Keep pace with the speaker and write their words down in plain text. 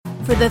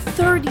For the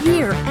third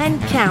year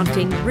and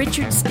counting,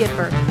 Richard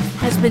Skipper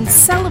has been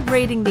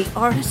celebrating the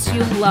artists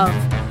you love.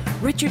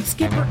 Richard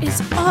Skipper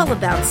is all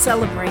about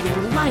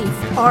celebrating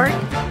life, art,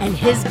 and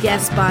his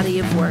guest body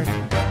of work.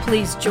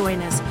 Please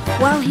join us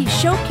while he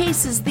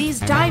showcases these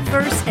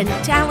diverse and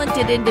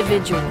talented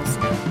individuals.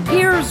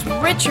 Here's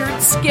Richard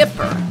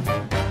Skipper.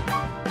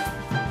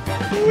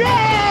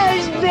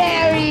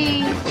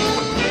 Raspberry!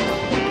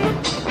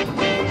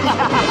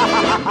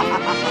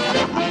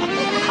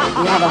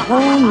 We have a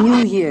whole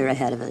new year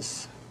ahead of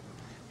us.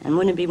 And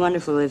wouldn't it be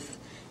wonderful if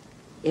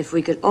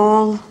we could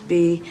all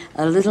be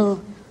a little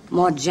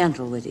more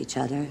gentle with each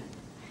other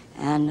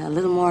and a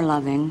little more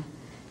loving,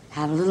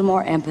 have a little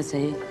more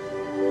empathy,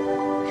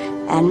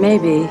 and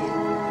maybe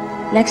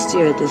next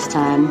year at this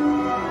time,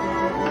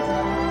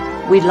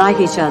 we'd like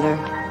each other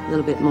a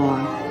little bit more.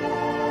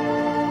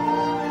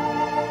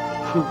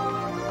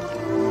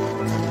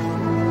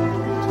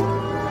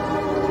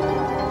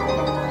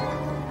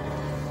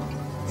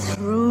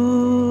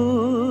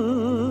 Through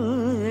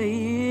the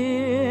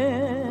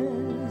years,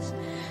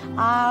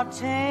 I'll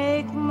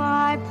take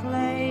my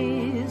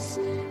place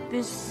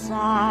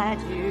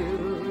beside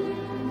you,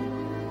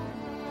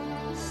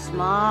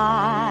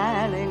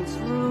 smiling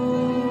through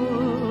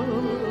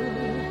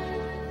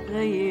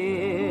the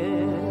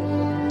years.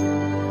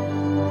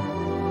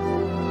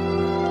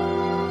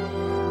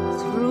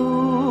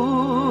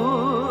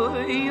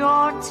 Through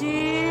your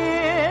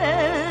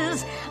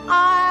tears,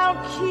 I'll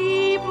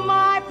keep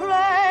my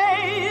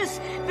place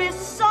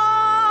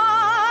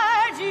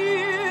beside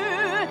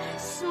you,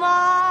 smiling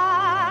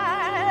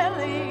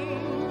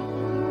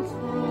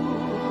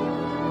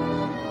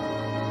through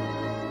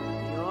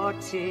your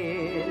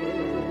tears.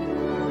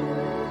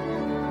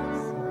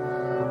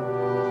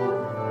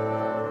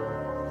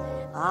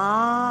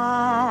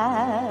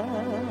 I'll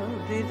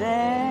be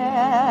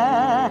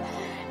there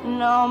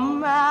no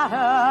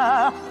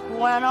matter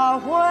when or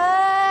where.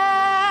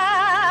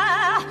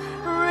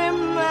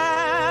 Remember,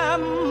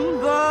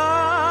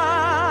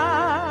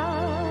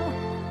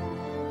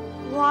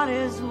 what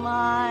is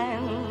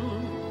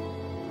mine,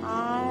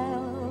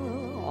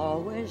 I'll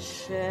always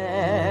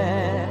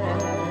share.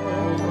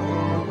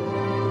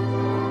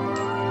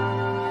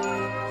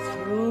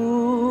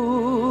 Through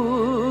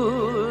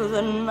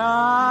the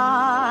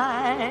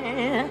night,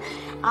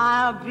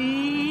 I'll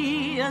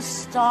be a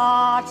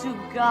star to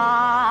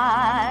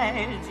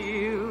guide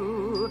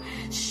you,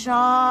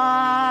 shining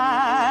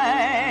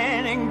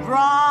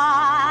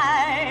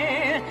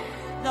bright,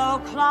 though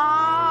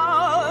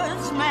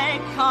clouds may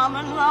come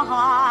and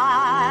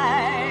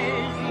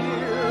hide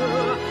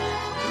you.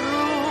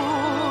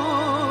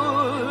 Through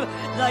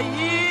the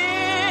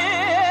years,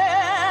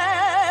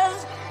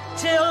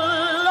 till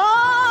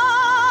love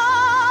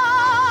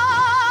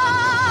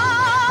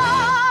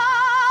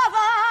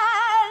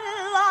and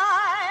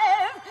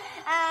life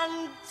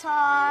and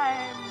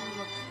time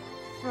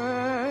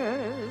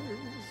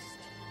first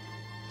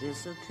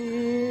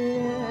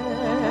disappear.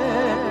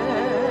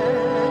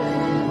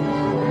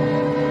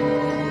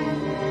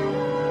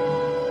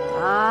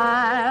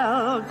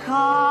 I'll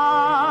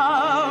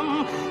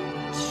come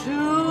to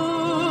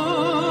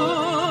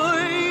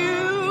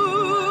you,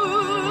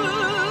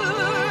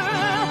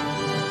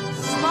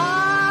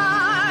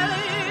 smiling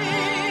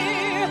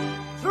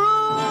through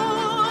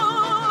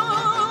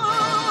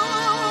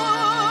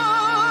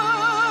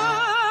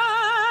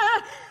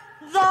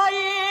the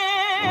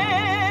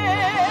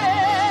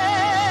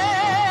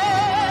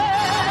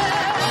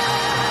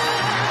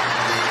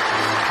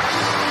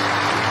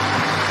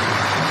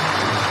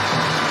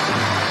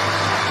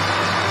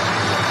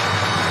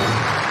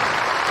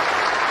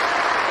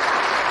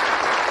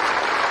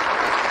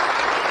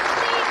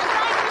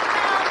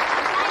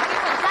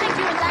Thank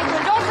you.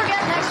 And don't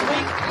forget next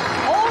week,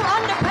 old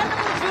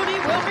undependable Judy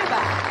will be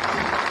back.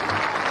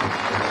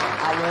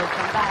 I will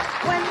come back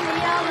when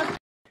the elephant...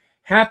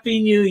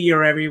 Happy New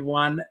Year,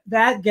 everyone.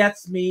 That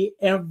gets me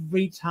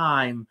every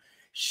time.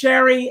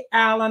 Sherry,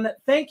 Alan,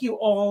 thank you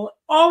all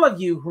of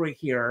you who are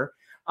here.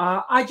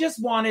 I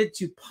just wanted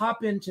to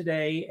pop in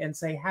today and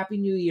say Happy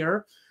New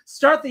Year.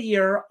 Start the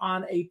year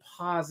on a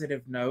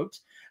positive note.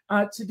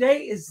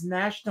 Today is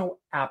National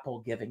Apple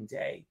Giving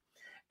Day,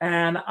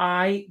 and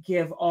I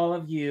give all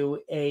of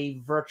you a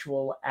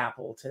virtual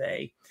apple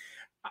today.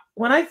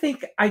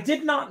 I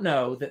did not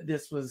know that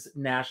this was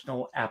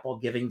National Apple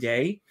Giving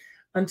Day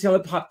until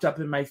it popped up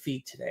in my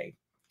feed today.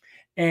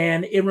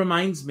 And it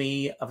reminds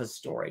me of a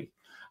story.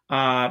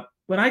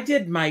 When I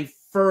did my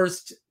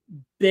first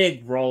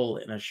big role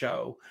in a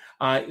show,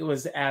 it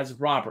was as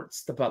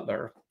Roberts, the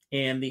butler,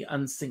 in The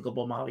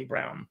Unsinkable Molly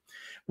Brown,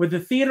 with the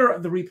Theater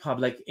of the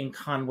Republic in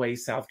Conway,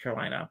 South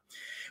Carolina.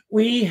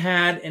 We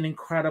had an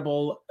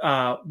incredible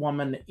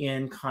woman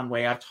in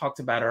Conway. I've talked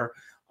about her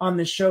on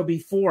the show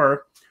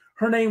before.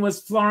 Her name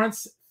was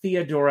Florence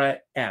Theodora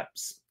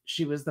Epps.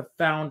 She was the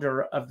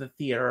founder of the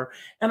theater,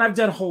 and I've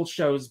done whole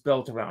shows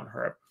built around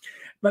her.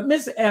 But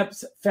Miss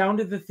Epps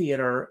founded the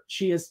theater.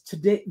 She is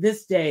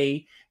this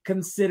day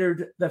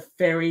considered the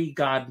fairy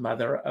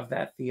godmother of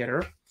that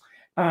theater.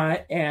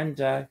 And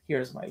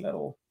here's my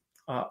little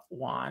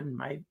Juan,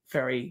 my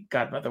fairy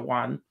godmother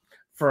Juan,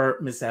 for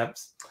Miss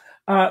Epps.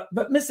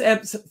 But Miss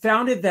Epps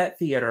founded that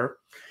theater.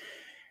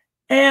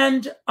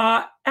 And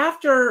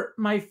after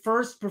my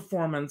first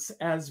performance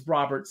as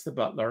Roberts the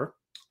Butler,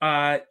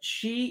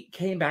 she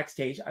came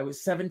backstage. I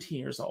was 17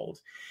 years old.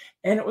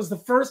 And it was the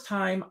first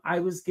time I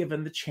was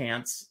given the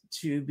chance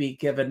to be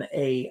given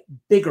a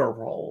bigger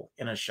role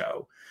in a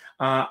show.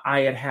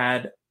 I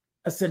had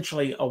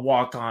essentially a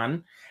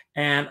walk-on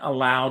and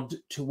allowed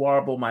to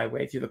warble my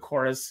way through the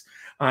chorus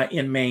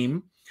in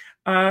MAME.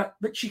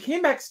 But she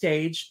came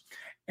backstage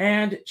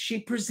and she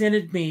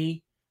presented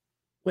me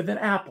with an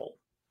apple.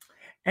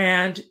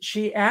 And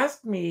she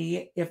asked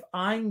me if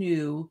I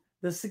knew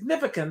the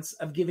significance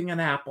of giving an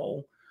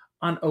apple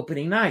on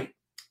opening night.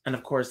 And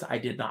of course, I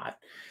did not.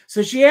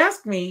 So she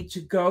asked me to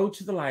go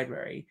to the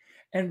library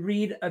and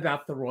read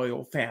about the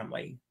royal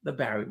family, the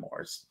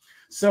Barrymores.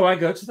 So I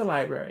go to the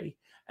library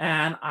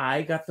and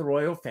I got the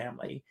royal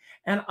family,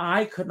 and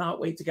I could not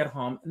wait to get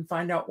home and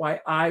find out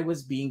why I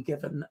was being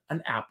given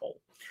an apple.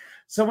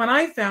 So when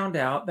I found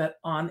out that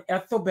on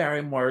Ethel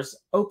Barrymore's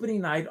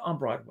opening night on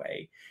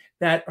Broadway,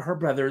 that her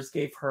brothers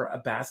gave her a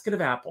basket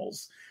of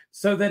apples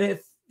so that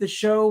if the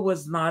show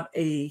was not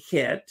a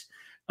hit,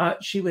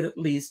 she would at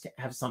least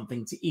have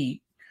something to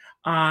eat.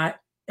 And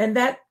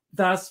that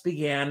thus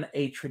began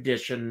a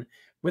tradition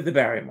with the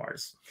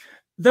Barrymores.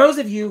 Those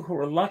of you who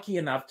were lucky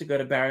enough to go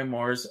to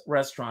Barrymore's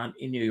restaurant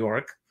in New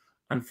York,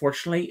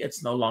 unfortunately,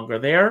 it's no longer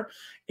there.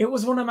 It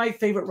was one of my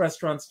favorite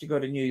restaurants to go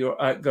to in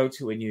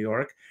New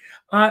York.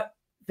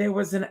 There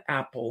was an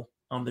apple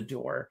on the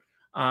door,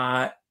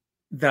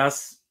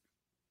 thus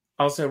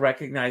also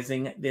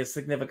recognizing the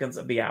significance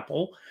of the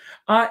apple.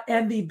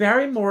 And the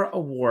Barrymore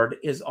Award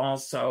is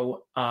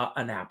also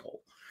an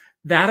apple.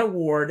 That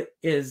award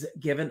is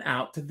given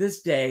out to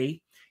this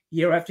day,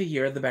 year after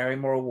year. The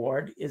Barrymore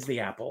Award is the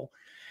apple.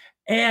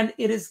 And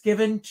it is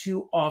given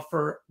to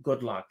offer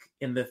good luck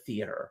in the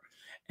theater.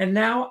 And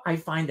now I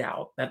find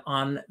out that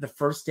on the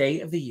first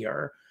day of the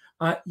year,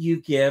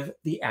 you give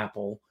the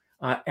apple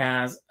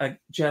as a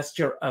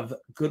gesture of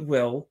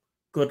goodwill,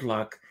 good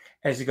luck,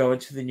 as you go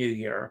into the new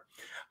year.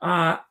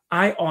 I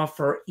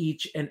offer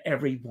each and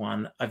every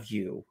one of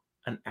you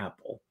an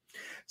apple.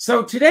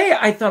 So today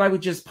I thought I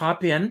would just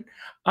pop in,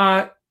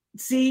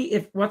 see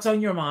if what's on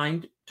your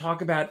mind,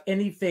 talk about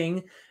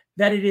anything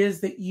that it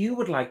is that you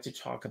would like to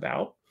talk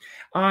about.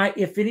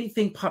 If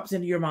anything pops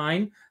into your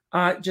mind,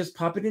 just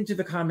pop it into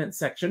the comment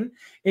section.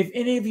 If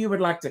any of you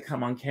would like to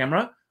come on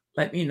camera,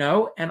 let me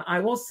know, and I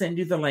will send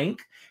you the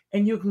link,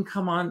 and you can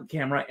come on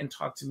camera and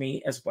talk to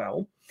me as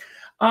well.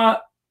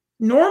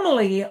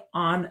 Normally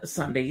on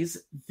Sundays,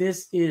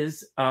 this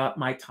is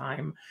my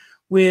time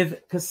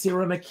with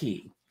Kasira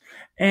McKee.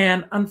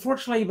 And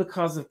unfortunately,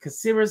 because of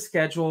Kasira's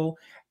schedule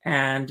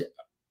and,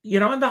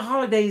 and the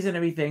holidays and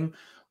everything,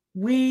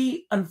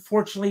 we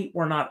unfortunately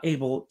were not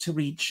able to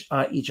reach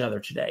each other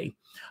today.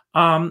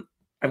 I'm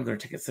going to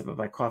take a sip of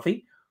my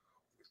coffee.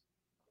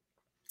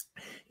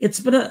 It's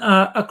been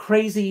a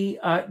crazy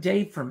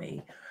day for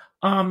me.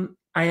 I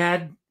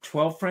had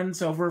 12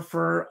 friends over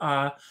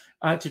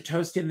to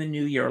toast in the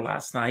new year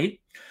last night.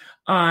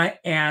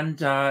 And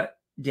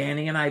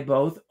Danny and I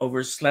both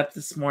overslept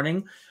this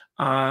morning.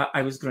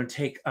 I was going to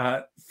take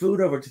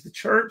food over to the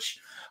church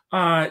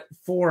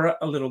for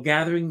a little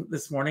gathering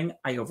this morning.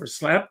 I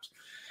overslept.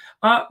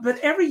 But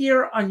every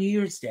year on New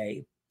Year's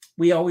Day,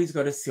 we always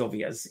go to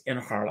Sylvia's in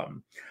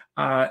Harlem,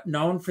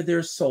 known for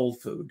their soul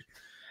food.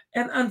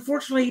 And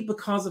unfortunately,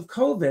 because of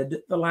COVID,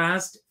 the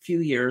last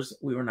few years,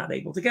 we were not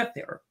able to get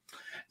there.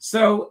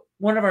 So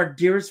one of our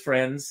dearest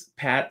friends,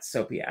 Pat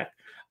Sopiak,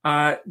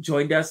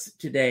 joined us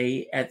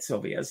today at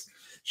Sylvia's.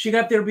 She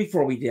got there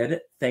before we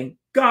did, thank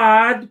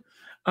God,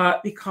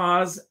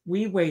 because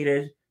we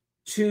waited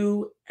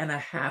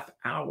 2.5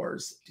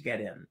 hours to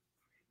get in.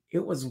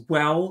 It was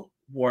well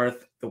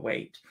worth the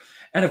wait.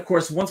 And of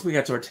course, once we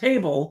got to our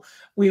table,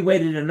 we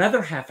waited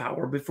another half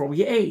hour before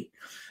we ate.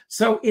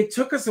 So it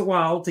took us a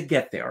while to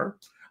get there.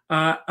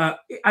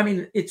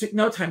 It took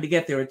no time to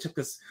get there. It took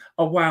us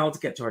a while to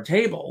get to our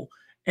table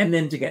and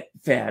then to get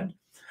fed.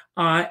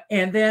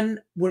 And then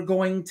we're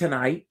going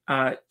tonight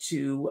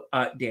to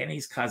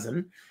Danny's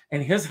cousin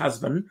and his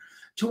husband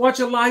to watch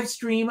a live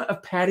stream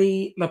of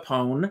Patti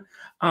LuPone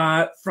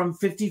from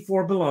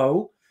 54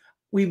 Below.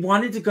 We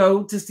wanted to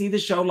go to see the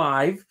show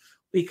live.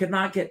 We could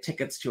not get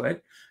tickets to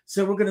it.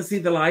 So we're going to see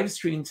the live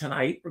stream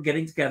tonight. We're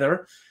getting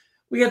together.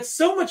 We had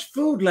so much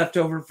food left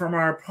over from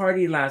our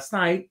party last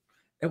night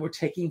that we're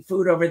taking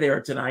food over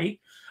there tonight.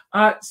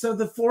 So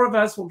the four of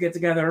us will get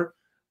together,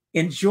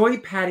 enjoy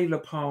Patti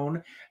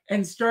LuPone,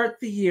 and start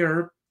the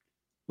year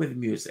with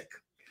music.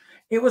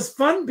 It was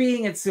fun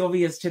being at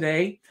Sylvia's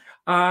today.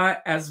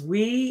 As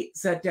we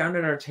sat down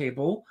at our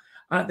table,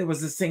 there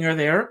was a singer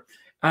there.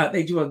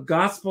 They do a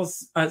gospel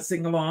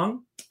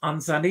sing-along on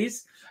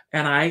Sundays,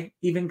 and I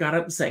even got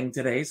up and sang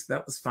today, so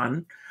that was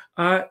fun.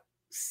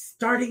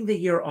 Starting the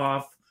year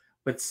off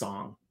with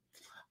song.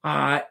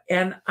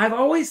 And I've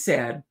always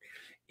said,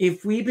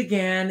 if we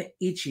began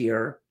each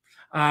year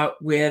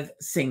with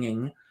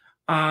singing,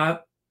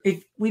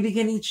 if we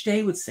begin each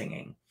day with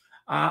singing,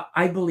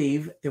 I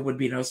believe there would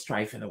be no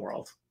strife in the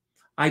world.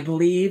 I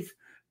believe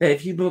that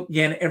if you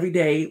begin every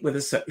day with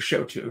a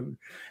show tune,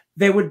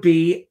 there would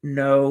be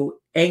no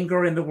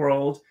anger in the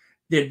world.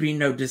 There'd be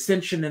no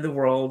dissension in the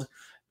world,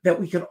 that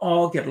we could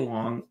all get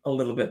along a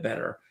little bit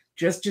better.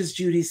 Just as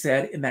Judy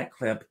said in that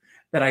clip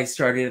that I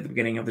started at the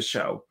beginning of the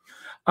show.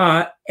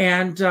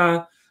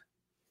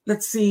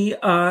 Let's see,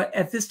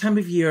 at this time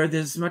of year,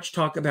 there's much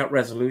talk about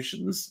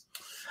resolutions.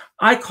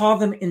 I call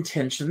them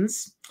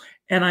intentions.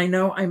 And I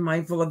know I'm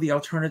mindful of the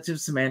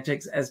alternative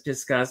semantics as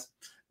discussed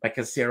by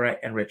Kassira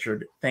and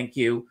Richard. Thank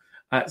you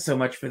so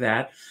much for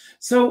that.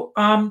 So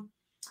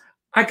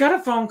I got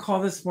a phone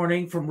call this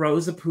morning from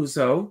Rose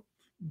Apuzzo,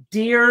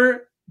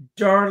 dear,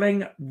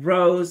 darling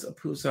Rose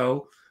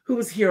Apuzzo, who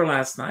was here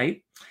last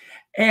night.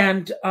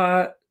 And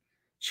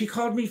she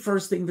called me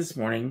first thing this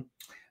morning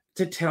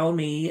to tell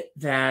me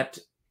that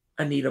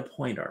Anita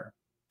Pointer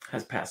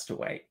has passed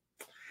away.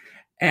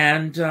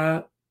 And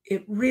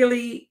it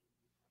really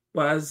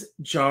was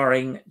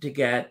jarring to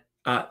get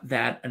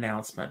that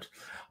announcement.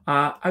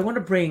 I want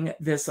to bring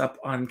this up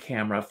on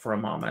camera for a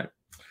moment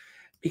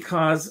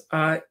because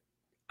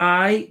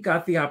I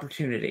got the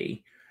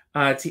opportunity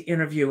to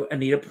interview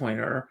Anita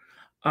Pointer,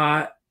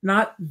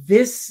 not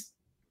this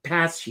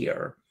past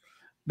year,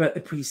 but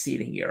the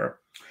preceding year,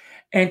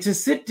 and to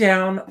sit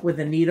down with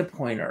Anita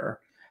Pointer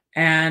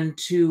and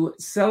to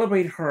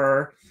celebrate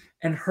her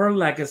and her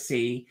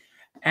legacy.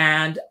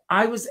 And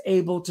I was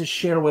able to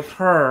share with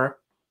her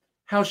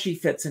how she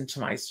fits into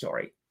my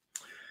story.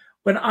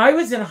 When I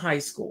was in high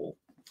school,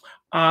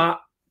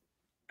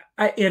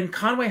 in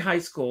Conway High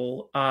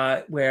School,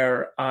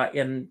 where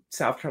in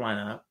South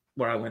Carolina,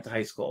 where I went to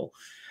high school,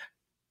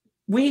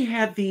 we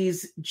had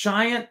these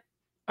giant,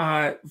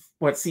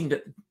 what seemed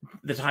at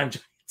the time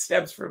giant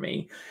steps for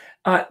me,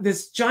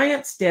 this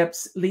giant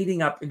steps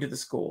leading up into the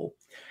school.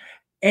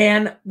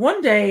 And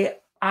one day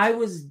I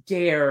was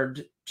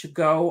dared to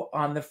go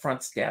on the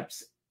front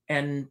steps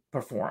and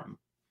perform.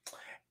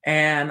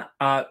 And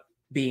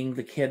being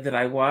the kid that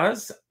I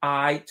was,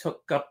 I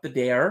took up the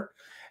dare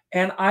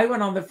and I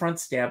went on the front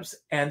steps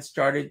and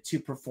started to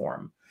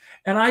perform.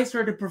 And I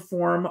started to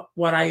perform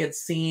what I had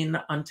seen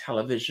on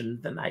television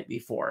the night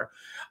before.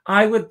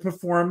 I would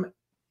perform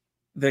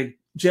the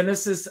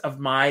genesis of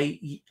my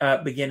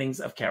beginnings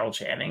of Carol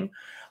Channing.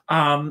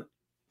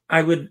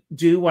 I would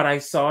do what I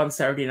saw on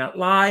Saturday Night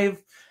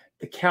Live,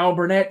 the Cal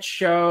Burnett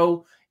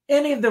Show,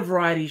 any of the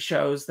variety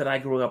shows that I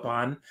grew up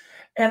on.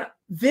 And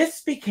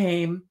this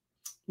became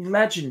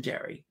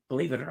legendary,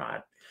 believe it or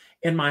not,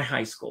 in my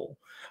high school.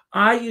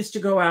 I used to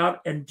go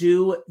out and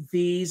do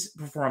these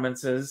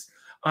performances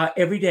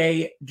every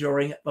day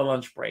during the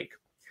lunch break.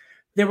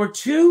 There were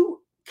two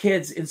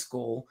kids in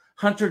school,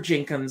 Hunter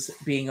Jenkins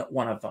being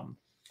one of them.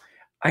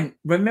 I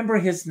remember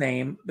his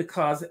name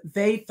because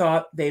they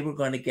thought they were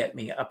going to get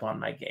me up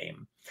on my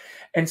game.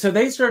 And so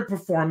they started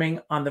performing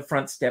on the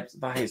front steps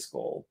of the high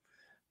school,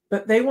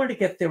 but they wanted to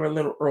get there a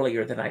little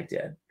earlier than I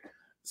did.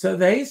 So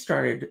they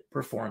started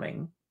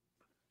performing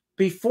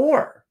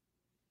before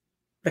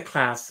the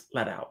class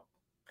let out,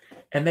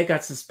 and they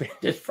got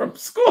suspended from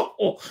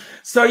school.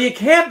 So you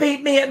can't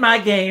beat me at my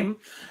game.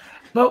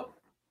 But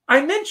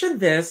I mentioned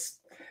this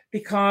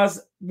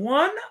because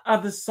one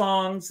of the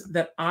songs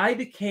that I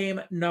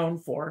became known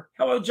for,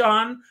 hello,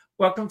 John,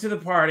 welcome to the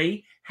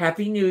party.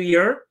 Happy New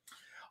Year.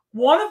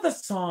 One of the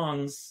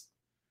songs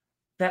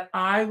that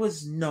I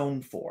was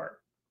known for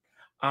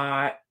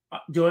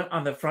doing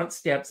on the front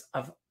steps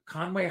of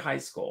Conway High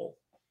School,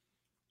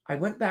 I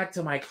went back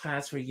to my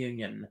class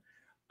reunion,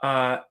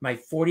 my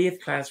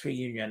 40th class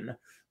reunion,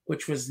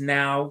 which was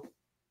now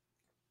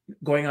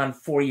going on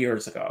 4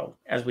 years ago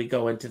as we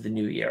go into the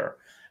new year,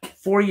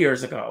 4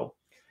 years ago.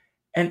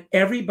 And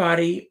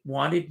everybody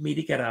wanted me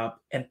to get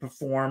up and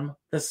perform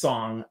the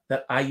song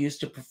that I used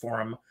to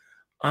perform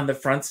on the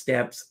front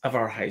steps of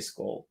our high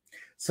school.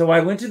 So I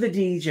went to the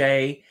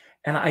DJ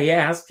and I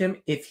asked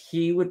him if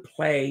he would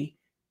play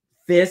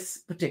this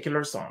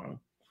particular song,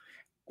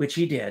 which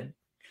he did.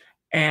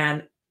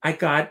 And I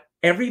got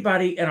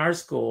everybody in our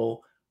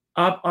school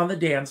up on the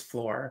dance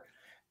floor.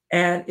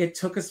 And it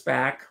took us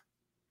back,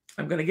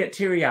 I'm going to get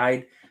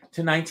teary-eyed,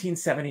 to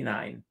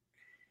 1979.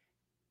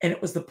 And it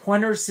was the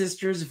Pointer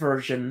Sisters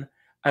version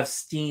of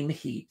Steam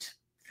Heat.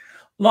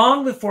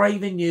 Long before I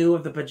even knew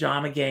of the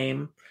Pajama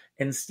Game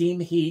and Steam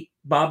Heat,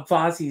 Bob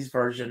Fosse's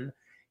version,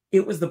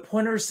 it was the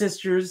Pointer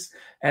Sisters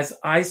as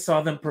I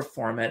saw them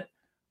perform it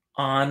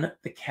on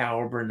the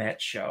Cal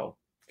Burnett Show.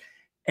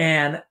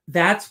 And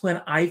that's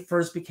when I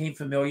first became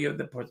familiar with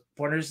the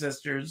Pointer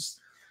Sisters.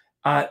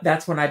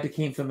 That's when I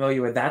became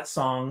familiar with that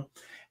song.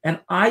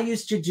 And I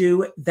used to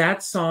do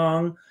that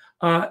song.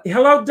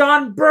 Hello,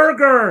 Don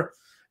Berger.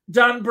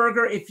 Don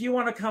Berger, if you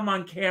want to come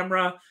on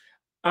camera,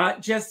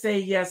 just say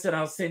yes and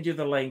I'll send you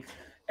the link.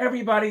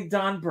 Everybody,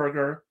 Don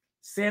Berger,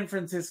 San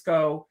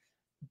Francisco,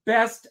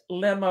 best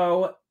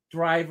limo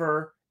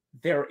driver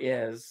there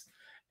is.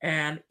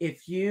 And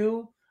if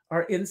you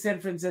are in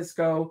San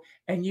Francisco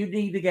and you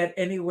need to get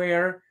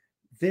anywhere,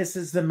 this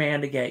is the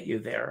man to get you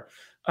there.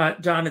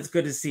 Don, it's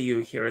good to see you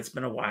here. It's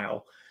been a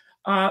while.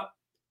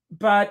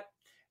 But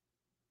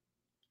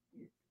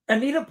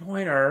Anita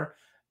Pointer,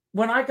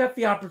 when I got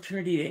the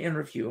opportunity to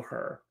interview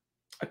her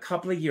a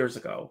couple of years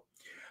ago,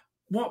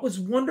 what was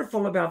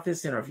wonderful about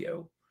this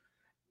interview,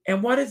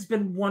 and what has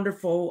been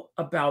wonderful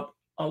about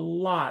a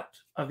lot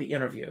of the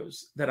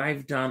interviews that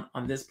I've done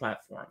on this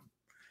platform,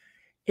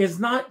 is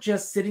not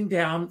just sitting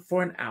down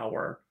for an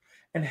hour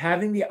and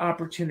having the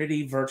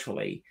opportunity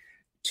virtually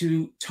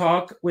to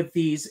talk with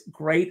these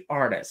great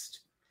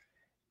artists.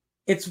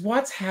 It's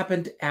what's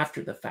happened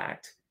after the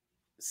fact,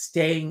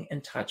 staying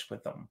in touch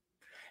with them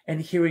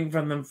and hearing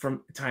from them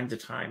from time to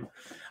time.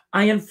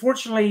 I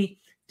unfortunately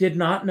did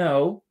not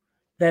know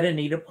that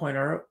Anita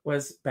Pointer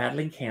was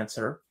battling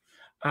cancer.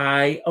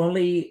 I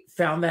only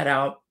found that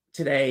out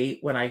today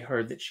when I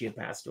heard that she had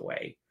passed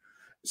away.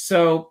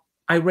 So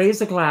I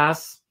raise a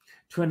glass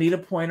to Anita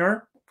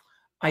Pointer.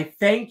 I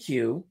thank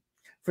you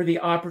for the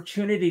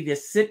opportunity to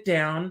sit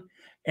down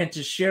and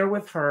to share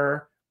with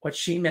her what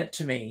she meant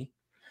to me.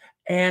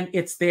 And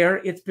it's there,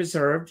 it's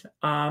preserved.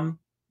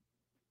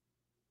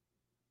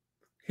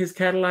 His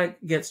Cadillac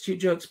gets 2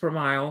 jokes per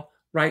mile,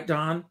 right,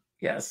 Don?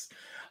 Yes,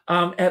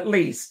 at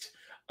least.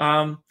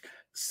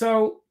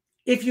 So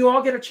if you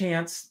all get a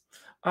chance,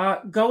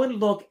 go and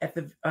look at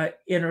the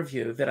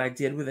interview that I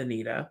did with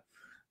Anita.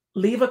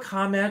 Leave a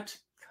comment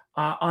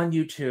on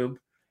YouTube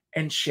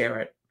and share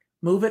it.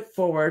 Move it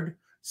forward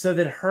so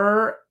that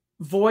her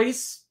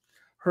voice,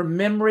 her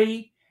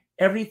memory,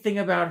 everything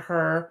about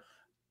her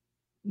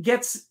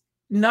gets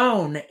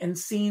known and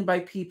seen by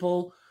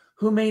people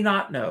who may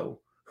not know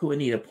who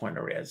Anita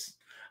Pointer is.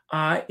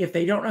 If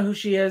they don't know who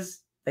she is,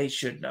 they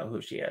should know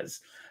who she is.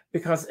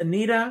 Because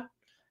Anita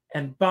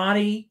and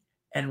Bonnie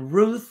and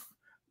Ruth,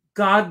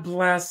 God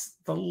bless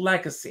the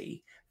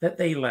legacy that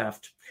they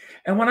left.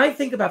 And when I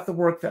think about the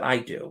work that I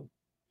do,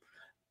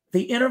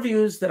 the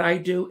interviews that I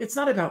do, it's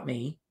not about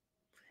me.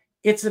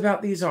 It's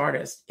about these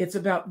artists. It's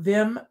about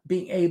them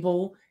being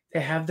able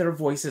to have their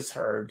voices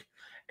heard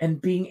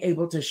and being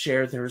able to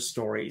share their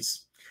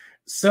stories.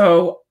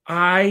 So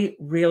I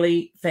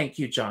really thank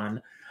you,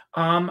 John.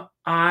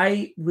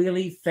 I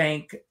really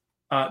thank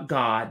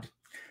God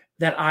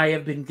that I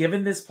have been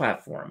given this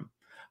platform,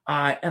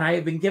 and I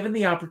have been given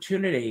the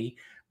opportunity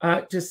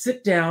to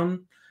sit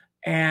down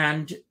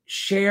and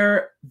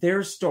share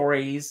their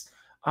stories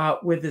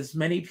with as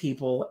many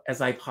people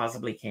as I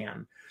possibly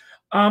can.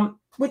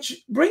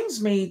 Which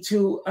brings me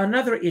to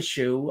another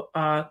issue.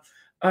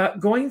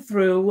 Going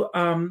through,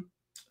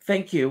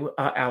 thank you,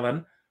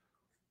 Alan.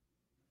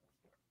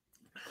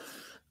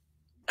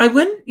 I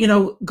went,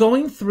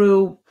 going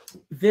through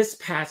this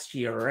past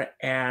year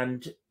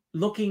and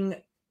looking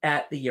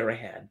at the year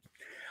ahead.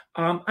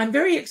 I'm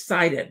very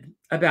excited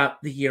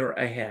about the year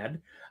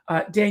ahead.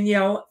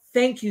 Danielle,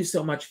 thank you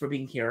so much for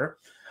being here.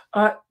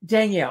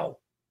 Danielle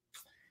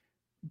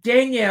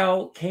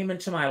came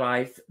into my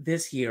life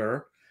this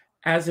year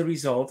as a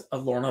result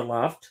of Lorna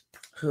Luft,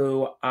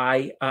 who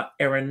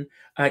Erin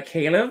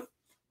Caleb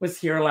was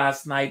here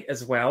last night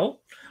as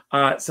well.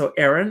 So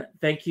Erin,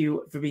 thank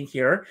you for being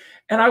here.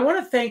 And I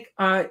want to thank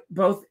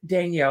both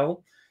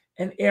Danielle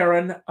and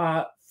Erin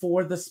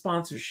for the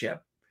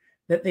sponsorship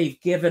that they've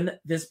given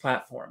this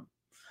platform.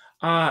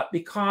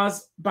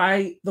 Because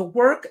by the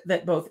work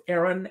that both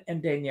Erin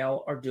and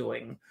Danielle are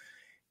doing,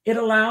 it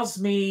allows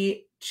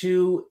me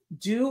to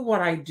do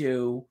what I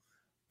do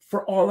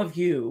for all of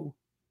you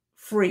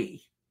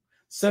free,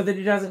 so that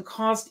it doesn't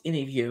cost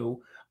any of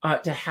you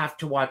to have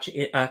to watch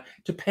it,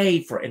 to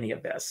pay for any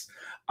of this.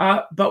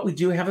 But we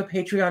do have a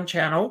Patreon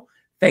channel,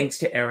 thanks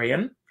to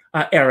Erin.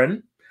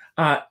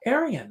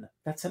 Arian,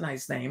 that's a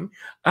nice name.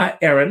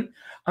 Erin,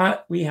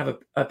 we have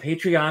a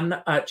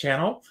Patreon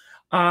channel.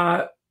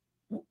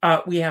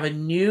 We have a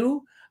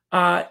new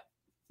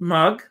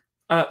mug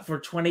for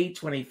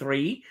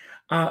 2023.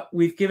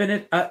 We've given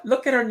it,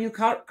 look at our new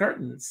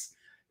curtains.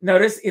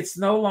 Notice it's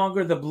no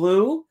longer the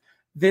blue.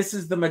 This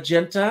is the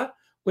magenta,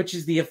 which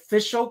is the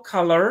official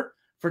color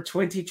for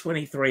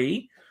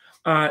 2023.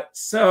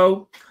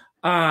 So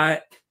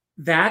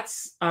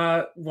that's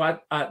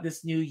what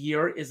this new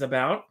year is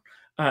about,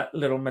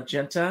 little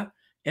magenta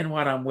in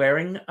what I'm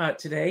wearing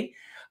today.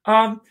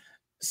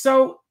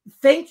 So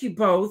thank you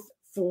both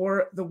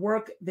for the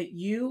work that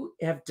you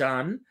have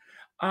done.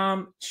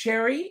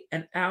 Sherry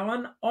and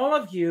Alan, all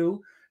of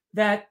you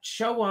that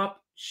show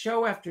up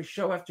show after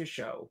show after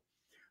show,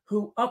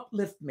 who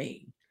uplift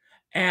me.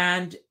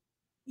 And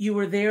you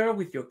were there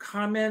with your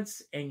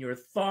comments and your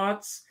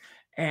thoughts,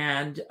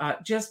 and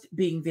just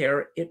being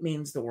there, it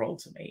means the world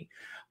to me.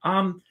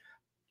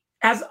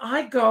 As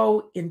I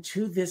go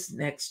into this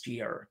next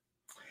year,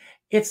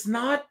 it's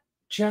not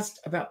just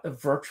about the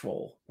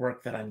virtual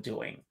work that I'm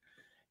doing.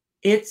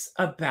 It's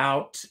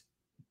about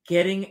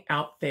getting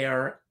out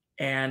there,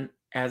 and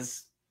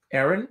as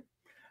Erin,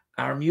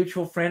 our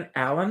mutual friend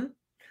Alan,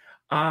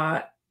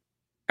 Alan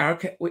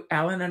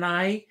and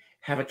I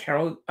have a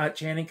Carol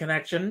Channing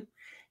connection.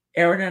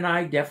 Erin and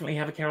I definitely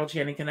have a Carol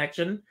Channing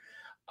connection.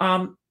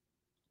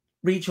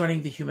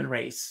 Rejoining the human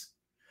race.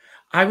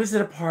 I was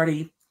at a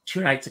party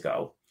 2 nights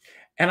ago,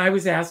 and I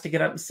was asked to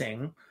get up and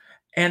sing.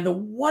 And the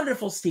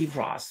wonderful Steve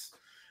Ross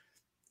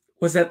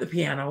was at the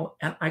piano,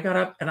 and I got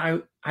up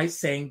and I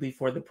sang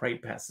Before the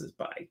Parade Passes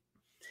By.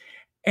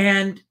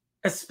 And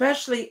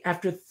especially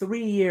after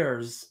 3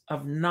 years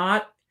of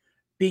not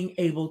being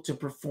able to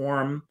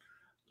perform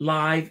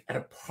live at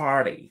a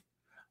party,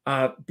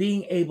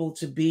 being able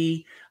to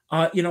be,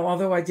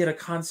 although I did a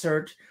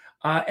concert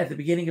at the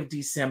beginning of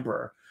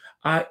December,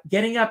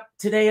 getting up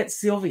today at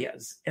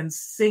Sylvia's and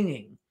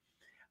singing,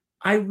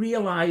 I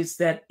realized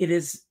that it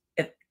is,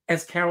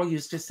 as Carol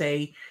used to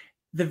say,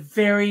 the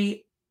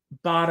very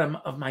bottom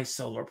of my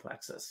solar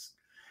plexus.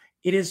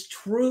 It is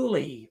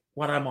truly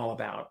what I'm all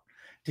about,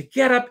 to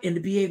get up and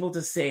to be able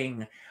to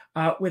sing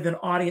with an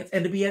audience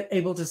and to be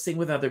able to sing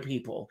with other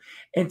people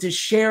and to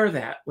share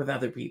that with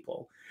other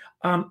people.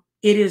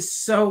 It is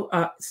so,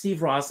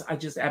 Steve Ross, I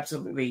just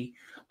absolutely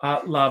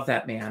love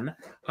that man.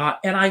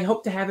 And I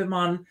hope to have him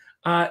on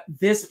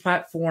this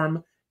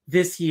platform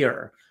this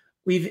year.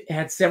 We've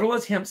had several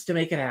attempts to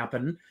make it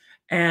happen,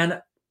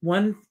 and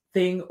one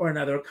thing or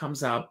another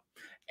comes up,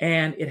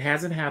 and it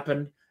hasn't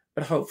happened,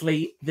 but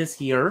hopefully this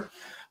year.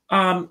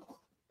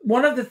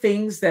 One of the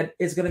things that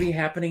is going to be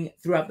happening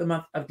throughout the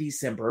month of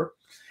December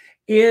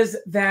is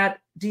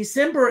that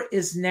December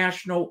is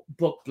National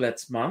Book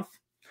Blitz Month.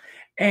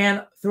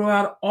 And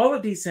throughout all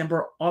of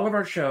December, all of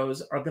our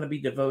shows are going to be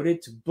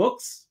devoted to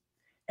books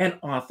and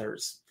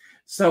authors.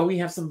 So we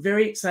have some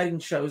very exciting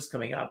shows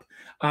coming up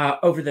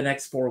over the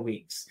next 4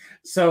 weeks.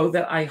 So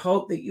that I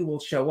hope that you will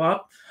show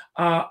up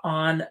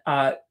on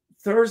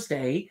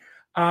Thursday.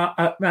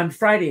 On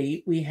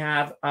Friday, we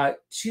have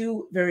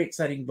 2 very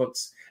exciting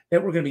books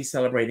that we're going to be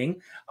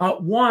celebrating.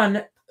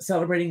 One,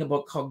 celebrating a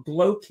book called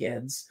Glow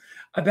Kids,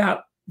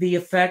 about the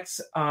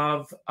effects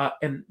of,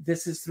 and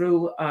this is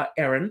through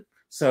Erin,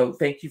 so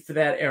thank you for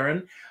that,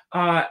 Erin,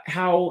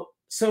 how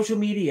social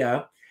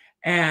media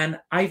and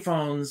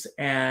iPhones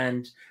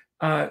and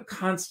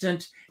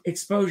constant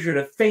exposure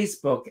to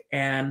Facebook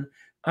and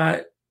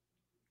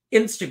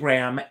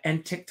Instagram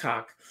and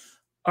TikTok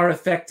are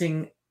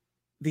affecting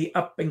the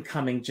up and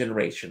coming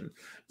generation.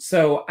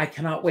 So I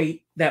cannot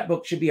wait. That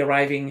book should be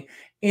arriving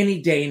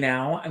any day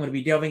now. I'm going to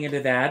be delving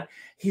into that.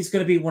 He's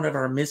going to be one of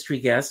our mystery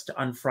guests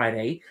on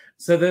Friday.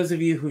 So those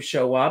of you who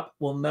show up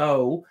will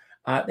know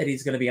that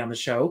he's going to be on the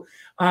show.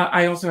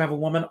 I also have a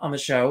woman on the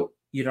show.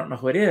 You don't know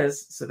who it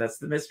is, so that's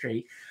the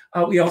mystery.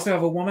 We also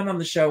have a woman on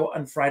the show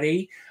on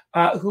Friday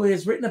who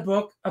has written a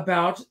book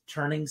about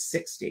turning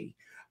 60.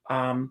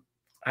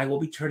 I will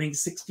be turning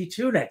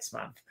 62 next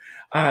month.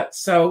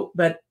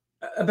 But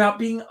about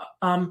being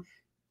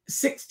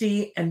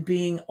 60 and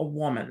being a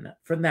woman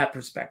from that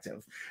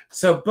perspective.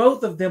 So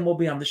both of them will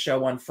be on the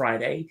show on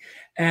Friday,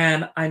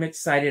 and I'm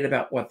excited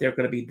about what they're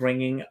going to be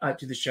bringing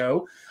to the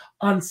show.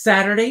 On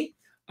Saturday,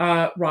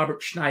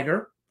 Robert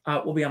Schneider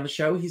will be on the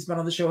show. He's been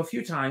on the show a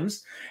few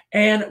times,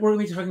 and we're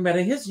going to be talking about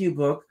his new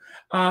book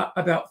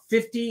about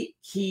 50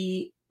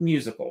 key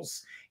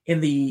musicals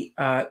in the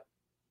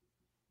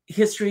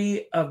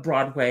history of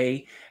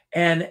Broadway,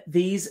 and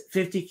these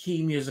 50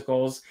 key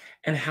musicals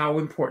and how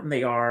important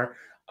they are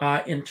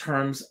in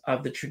terms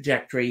of the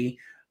trajectory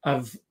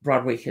of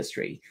Broadway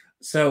history.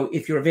 So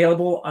if you're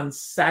available on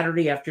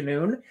Saturday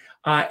afternoon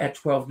at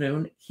 12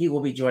 noon, he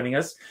will be joining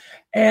us.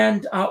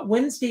 And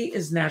Wednesday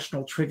is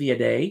National Trivia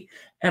Day,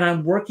 and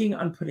I'm working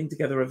on putting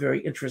together a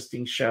very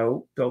interesting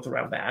show built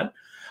around that.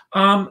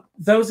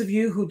 Those of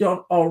you who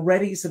don't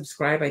already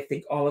subscribe, I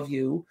think all of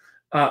you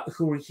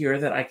who are here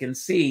that I can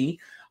see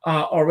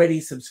already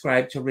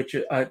subscribe to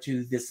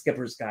to the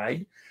Skipper's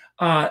Guide.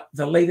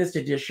 The latest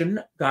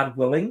edition, God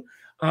willing,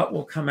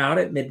 will come out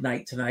at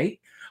midnight tonight,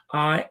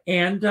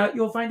 and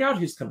you'll find out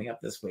who's coming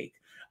up this week.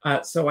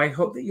 So I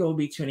hope that you'll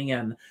be tuning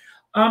in.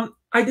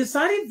 I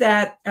decided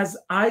that as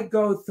I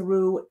go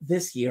through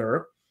this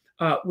year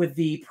with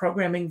the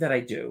programming that I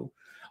do,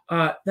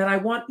 that I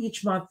want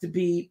each month to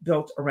be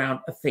built around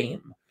a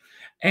theme.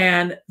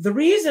 And the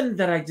reason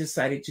that I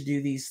decided to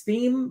do these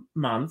theme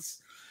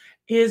months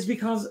is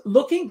because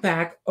looking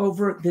back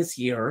over this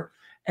year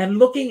and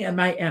looking at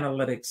my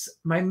analytics,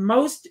 my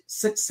most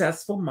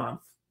successful month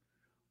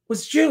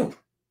was June.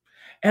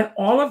 And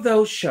all of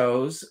those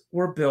shows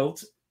were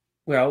built,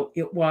 well,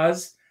 it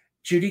was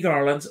Judy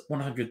Garland's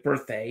 100th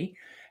birthday.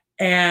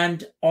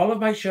 And all of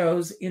my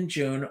shows in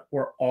June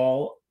were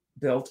all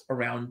built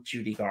around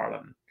Judy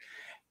Garland.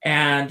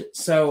 And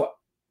so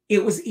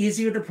it was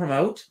easier to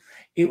promote.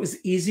 It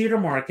was easier to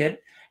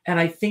market. And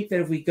I think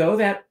that if we go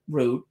that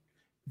route,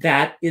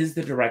 that is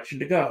the direction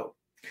to go.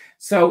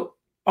 So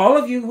all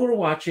of you who are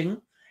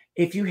watching,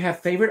 if you have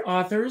favorite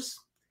authors,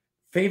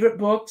 favorite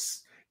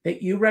books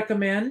that you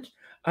recommend,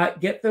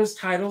 get those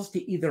titles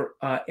to either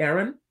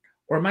Erin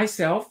or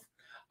myself.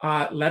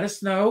 Let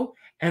us know,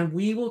 and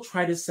we will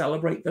try to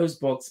celebrate those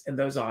books and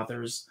those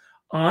authors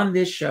on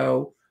this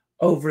show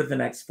over the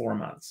next 4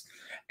 months.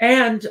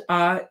 And,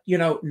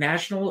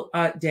 National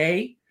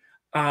Day,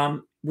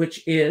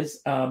 which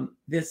is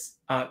this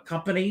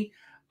company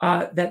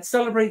that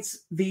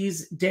celebrates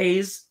these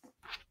days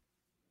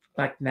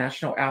like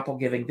National Apple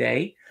Giving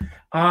Day,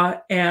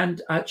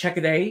 and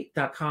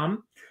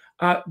checkaday.com.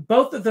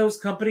 Both of those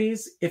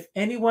companies, if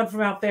anyone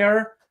from out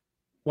there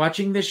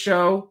watching this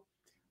show,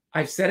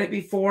 I've said it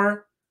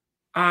before,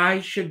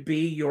 I should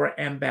be your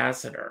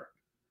ambassador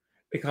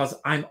because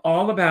I'm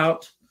all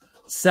about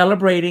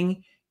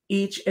celebrating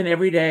each and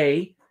every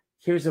day.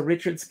 Here's a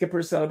Richard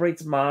Skipper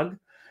Celebrates mug.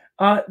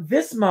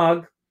 This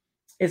mug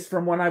is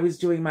from when I was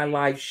doing my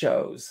live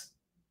shows.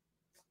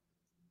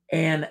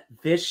 And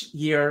this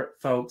year,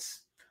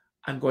 folks,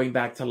 I'm going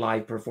back to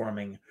live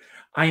performing.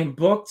 I am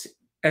booked,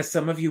 as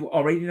some of you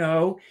already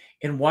know,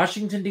 in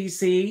Washington,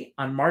 D.C.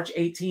 on March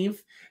 18th.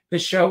 The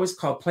show is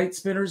called Plate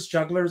Spinners,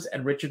 Jugglers,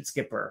 and Richard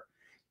Skipper,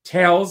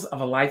 Tales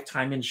of a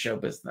Lifetime in Show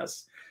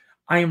Business.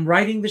 I am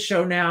writing the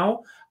show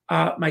now.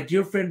 My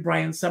dear friend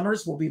Brian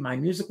Summers will be my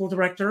musical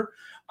director.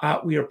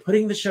 We are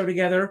putting the show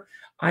together.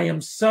 I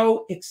am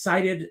so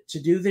excited to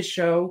do this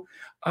show.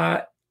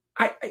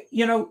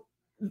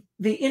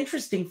 The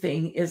interesting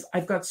thing is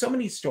I've got so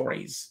many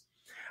stories.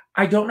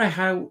 I don't know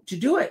how to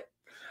do it.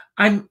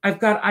 I've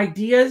got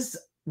ideas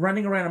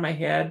running around in my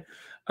head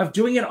of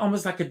doing it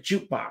almost like a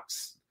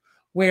jukebox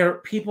where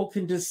people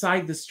can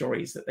decide the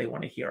stories that they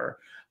want to hear,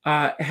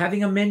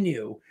 having a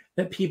menu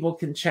that people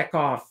can check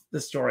off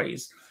the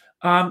stories,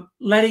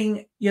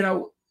 giving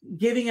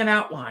an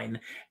outline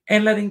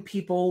and letting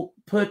people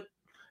put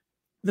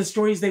the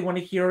stories they want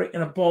to hear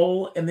in a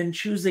bowl and then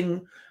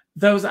choosing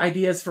those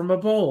ideas from a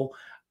bowl.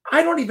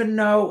 I don't even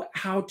know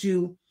how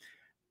to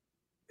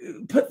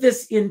put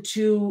this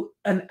into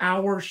an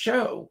hour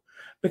show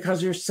because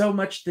there's so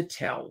much to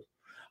tell,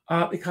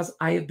 because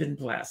I have been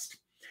blessed.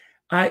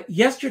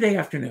 Yesterday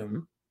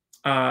afternoon,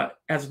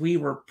 as we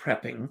were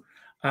prepping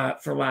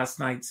for last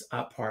night's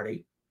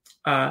party,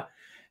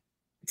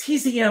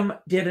 TCM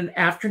did an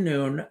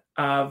afternoon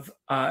of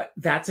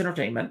That's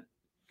Entertainment,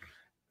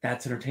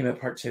 That's Entertainment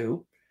Part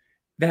 2,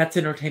 That's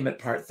Entertainment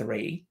Part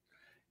 3,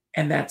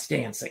 and That's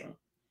Dancing.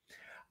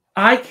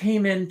 I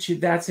came into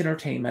That's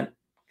Entertainment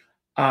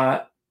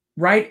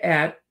right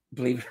at,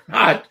 believe it or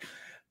not,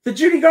 the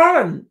Judy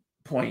Garland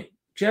point,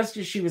 just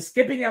as she was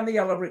skipping down the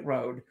yellow brick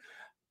road.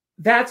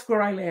 That's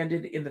where I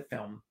landed in the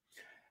film.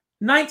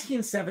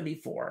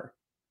 1974,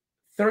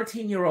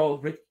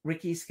 13-year-old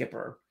Ricky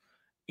Skipper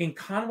in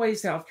Conway,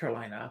 South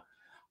Carolina.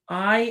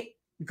 I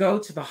go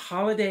to the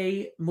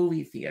Holiday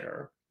movie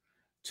theater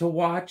to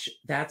watch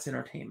That's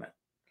Entertainment.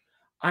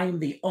 I am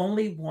the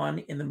only one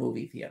in the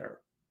movie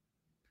theater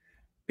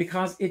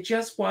because it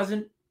just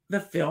wasn't the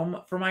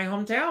film for my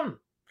hometown.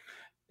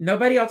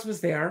 Nobody else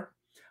was there.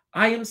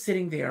 I am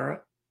sitting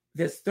there,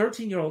 this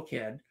 13-year-old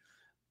kid.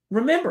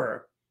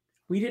 Remember,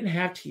 we didn't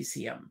have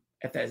TCM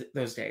at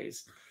those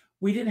days.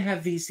 We didn't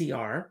have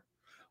VCR.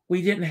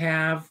 We didn't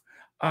have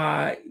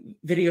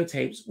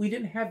videotapes. We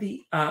didn't have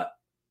the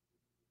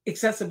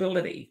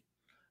accessibility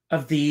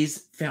of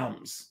these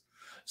films.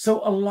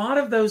 So a lot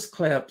of those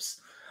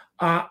clips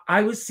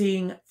I was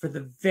seeing for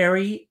the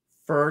very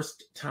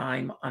first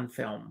time on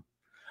film,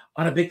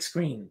 on a big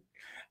screen.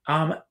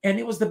 And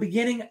it was the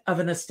beginning of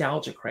a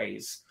nostalgia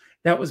craze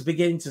that was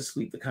beginning to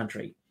sweep the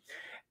country.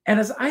 And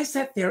as I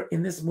sat there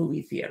in this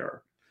movie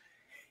theater,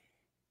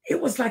 it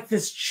was like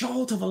this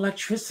jolt of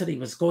electricity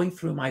was going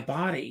through my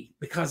body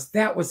because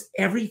that was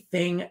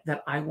everything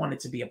that I wanted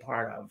to be a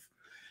part of.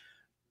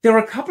 There were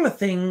a couple of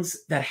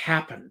things that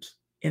happened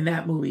in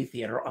that movie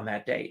theater on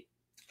that date.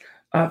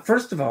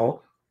 First of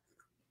all,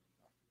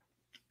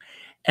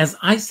 as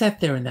I sat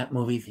there in that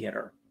movie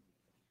theater,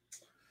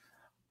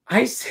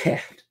 I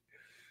said,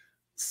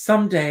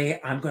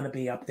 someday I'm going to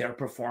be up there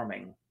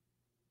performing.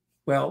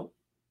 Well,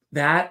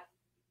 that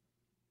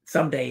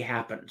someday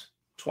happened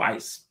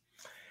twice.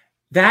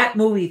 That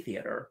movie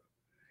theater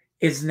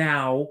is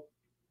now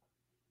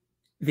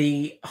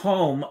the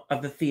home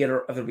of the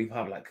Theater of the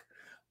Republic,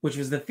 which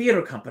was the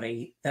theater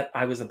company that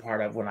I was a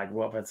part of when I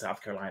grew up in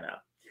South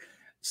Carolina.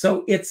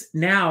 So it's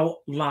now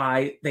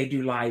live. They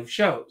do live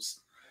shows.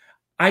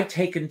 I've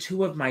taken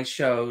 2 of my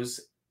shows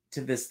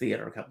to this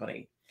theater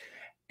company.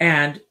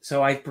 And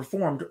so I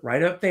performed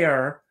right up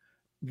there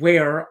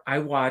where I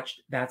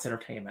watched That's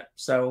Entertainment.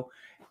 So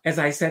as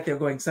I sat there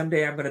going,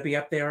 someday I'm going to be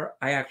up there,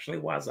 I actually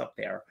was up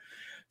there.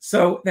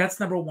 So that's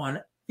number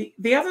one.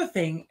 The other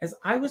thing is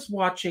I was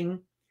watching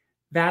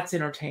That's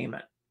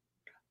Entertainment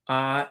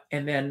and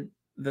then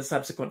the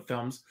subsequent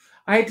films.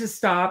 I had to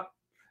stop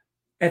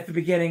at the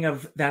beginning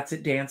of That's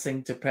It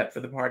Dancing to prep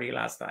for the party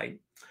last night.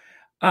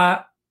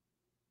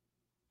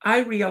 I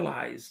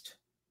realized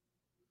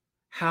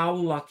how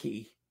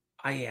lucky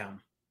I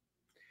am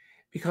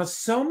because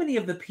so many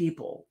of the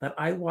people that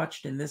I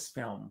watched in this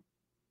film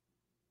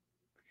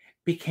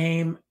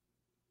became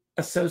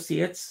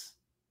associates,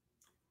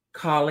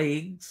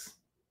 colleagues,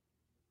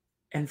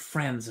 and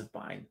friends of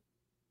mine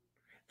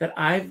that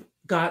I've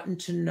gotten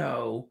to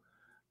know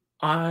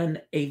on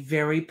a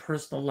very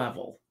personal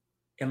level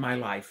in my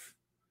life.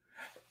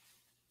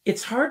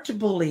 It's hard to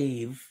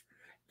believe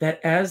that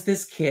as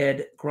this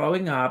kid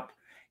growing up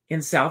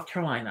in South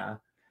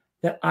Carolina,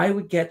 that I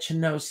would get to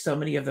know so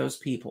many of those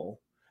people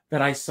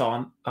that I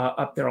saw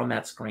up there on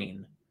that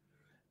screen.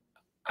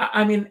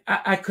 I mean,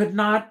 I could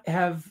not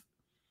have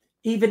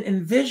even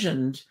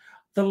envisioned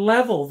the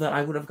level that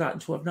I would have gotten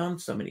to have known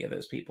so many of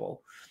those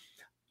people.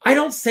 I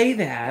don't say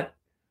that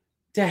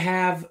to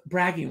have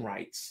bragging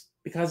rights,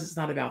 because it's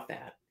not about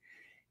that.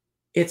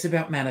 It's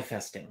about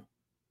manifesting.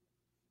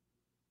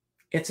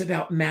 It's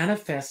about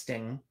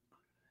manifesting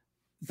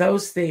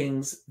those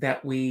things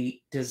that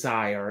we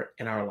desire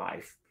in our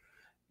life.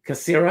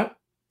 Kasira,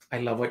 I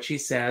love what she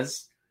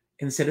says.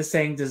 Instead of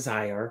saying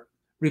desire,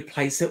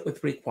 replace it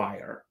with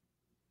require.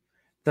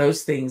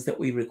 Those things that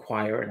we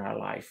require in our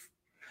life.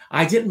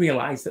 I didn't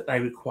realize that I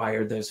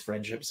required those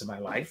friendships in my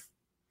life.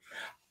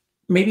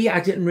 Maybe I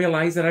didn't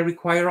realize that I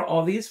require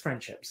all these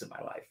friendships in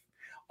my life.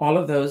 All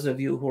of those of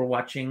you who are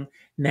watching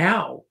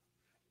now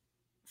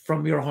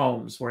from your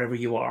homes, wherever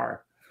you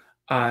are,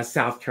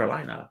 South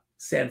Carolina,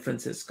 San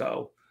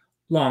Francisco,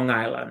 Long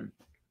Island,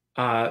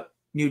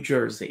 New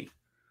Jersey.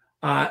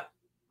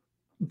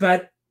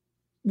 But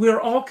we're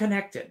all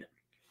connected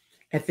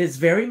at this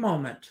very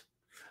moment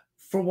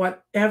for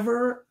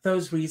whatever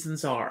those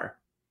reasons are.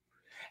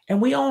 And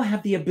we all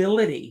have the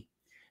ability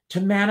to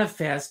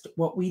manifest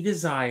what we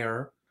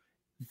desire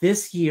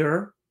this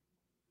year,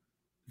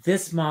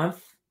 this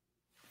month,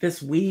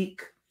 this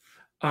week,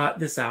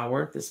 this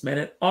hour, this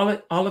minute,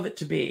 all of it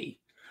to be.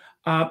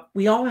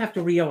 We all have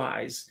to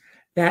realize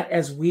that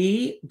as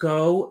we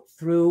go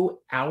through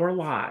our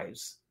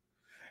lives,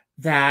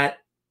 that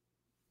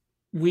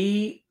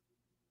we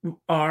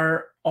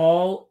are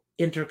all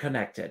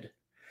interconnected,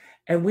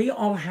 and we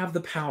all have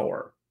the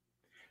power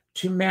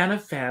to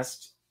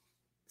manifest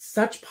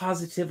such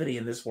positivity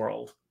in this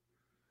world.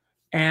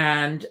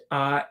 And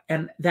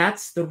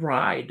that's the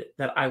ride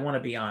that I want to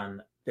be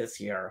on this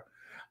year.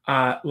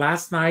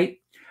 Last night,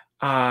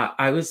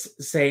 I was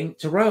saying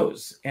to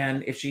Rose,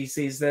 and if she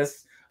sees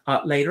this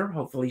later,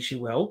 hopefully she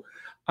will.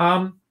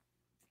 And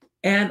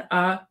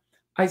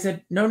I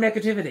said, no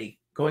negativity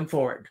going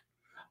forward.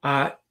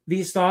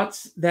 These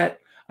thoughts that,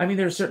 I mean,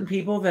 there are certain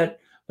people that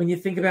when you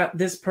think about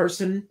this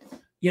person,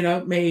 you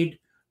know, made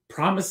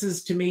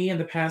promises to me in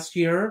the past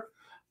year,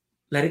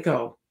 let it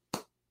go.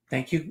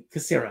 Thank you,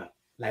 Kasira.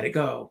 Let it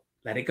go.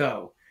 Let it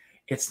go.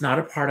 It's not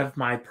a part of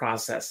my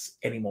process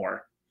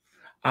anymore.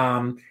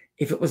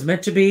 If it was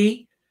meant to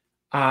be,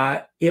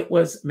 it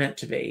was meant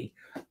to be.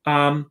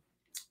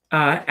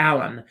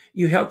 Alan,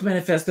 you helped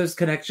manifest those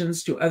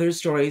connections to other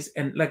stories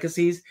and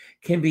legacies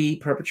can be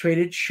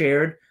perpetrated,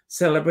 shared,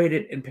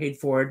 celebrated, and paid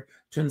forward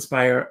to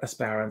inspire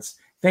aspirants.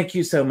 Thank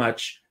you so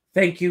much.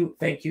 Thank you,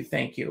 thank you,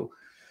 thank you.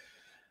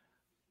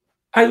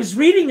 I was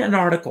reading an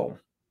article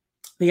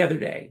the other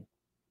day,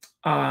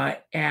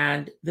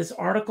 and this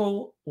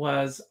article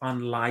was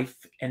on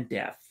life and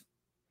death.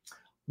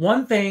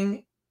 One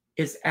thing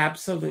is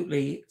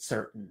absolutely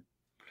certain.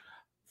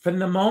 From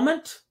the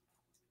moment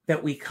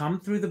that we come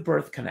through the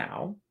birth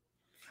canal,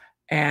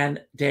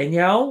 and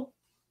Danielle,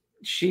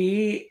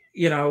 she,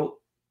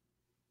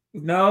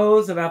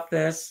 knows about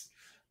this,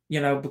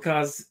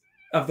 because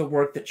of the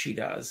work that she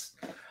does,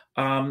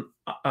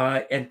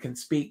 and can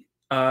speak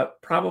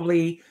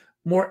probably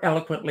more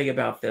eloquently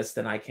about this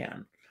than I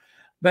can.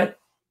 But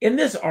in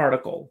this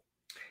article,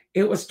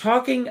 it was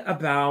talking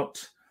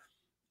about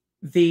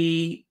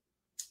the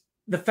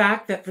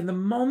fact that from the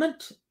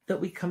moment that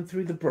we come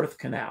through the birth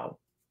canal,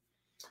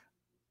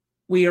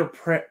 we are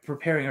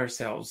preparing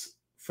ourselves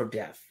for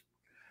death.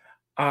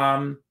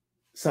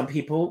 Some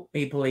people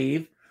may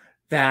believe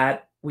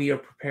that we are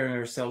preparing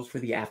ourselves for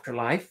the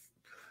afterlife.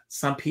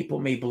 Some people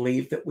may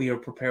believe that we are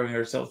preparing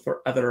ourselves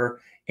for other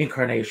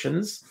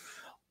incarnations.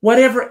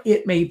 Whatever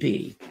it may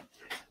be,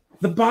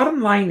 the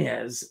bottom line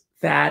is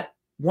that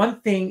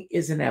one thing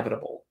is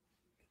inevitable.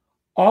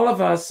 All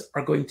of us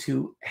are going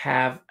to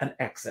have an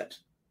exit.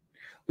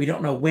 We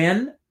don't know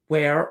when,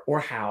 where, or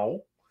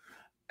how,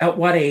 at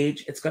what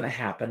age it's going to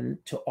happen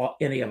to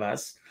any of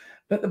us.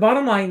 But the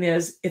bottom line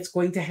is it's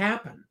going to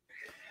happen.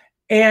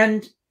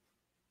 And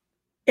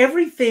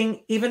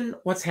everything, even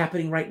what's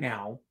happening right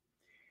now,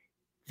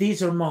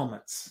 these are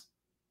moments.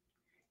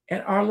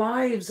 And our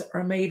lives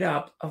are made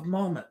up of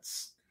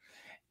moments.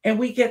 And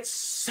we get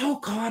so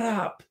caught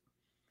up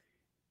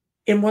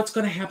in what's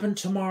going to happen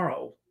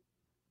tomorrow,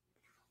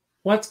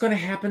 what's going to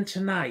happen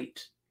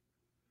tonight,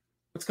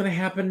 what's going to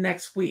happen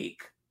next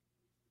week,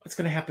 what's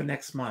going to happen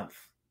next month,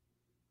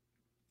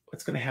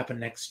 what's going to happen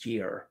next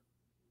year.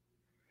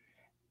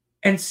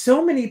 And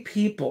so many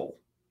people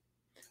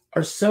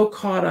are so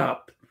caught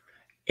up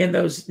in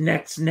those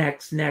next.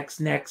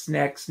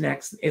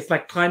 It's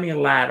like climbing a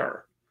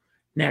ladder.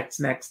 Next,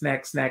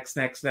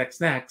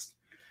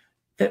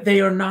 that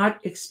they are not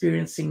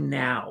experiencing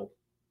now.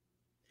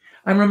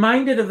 I'm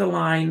reminded of the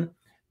line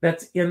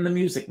that's in The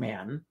Music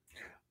Man,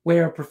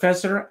 where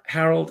Professor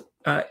Harold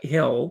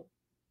Hill,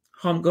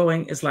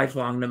 homegoing is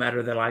lifelong, no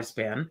matter the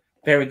lifespan.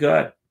 Very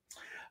good.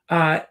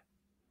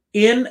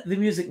 In The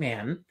Music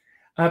Man,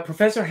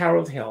 Professor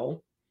Harold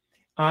Hill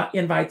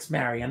invites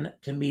Marion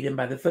to meet him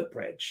by the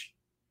footbridge.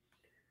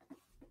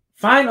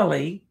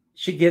 Finally,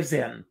 she gives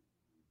in.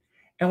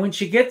 And when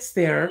she gets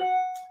there,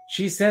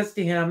 she says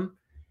to him,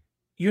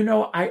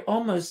 I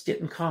almost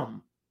didn't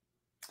come.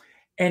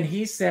 And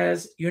he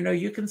says,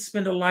 you can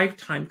spend a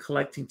lifetime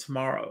collecting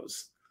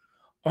tomorrows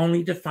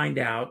only to find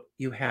out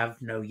you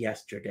have no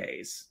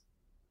yesterdays.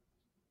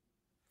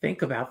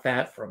 Think about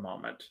that for a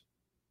moment.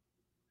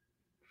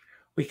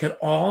 We could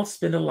all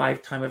spend a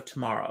lifetime of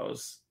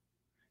tomorrows,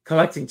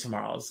 collecting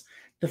tomorrows,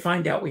 to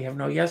find out we have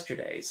no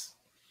yesterdays.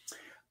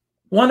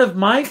 One of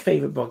my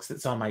favorite books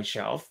that's on my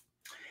shelf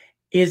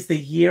is The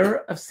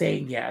Year of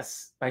Saying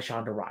Yes by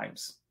Shonda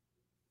Rhimes.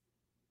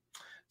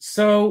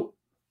 So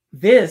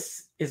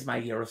this is my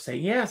year of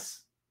saying yes.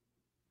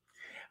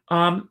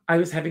 I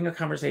was having a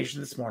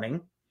conversation this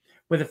morning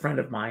with a friend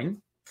of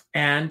mine,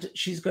 and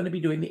she's going to be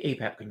doing the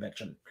APAP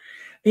convention.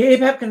 The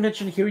APAP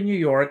convention here in New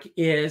York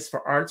is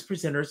for arts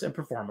presenters and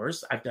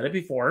performers. I've done it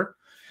before.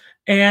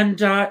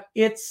 And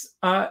it's,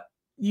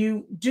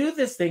 you do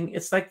this thing.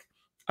 It's like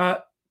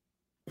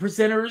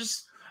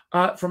presenters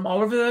from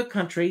all over the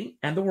country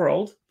and the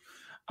world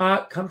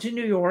come to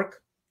New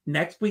York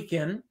next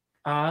weekend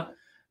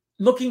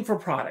looking for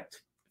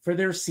product for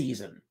their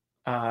season,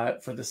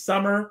 for the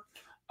summer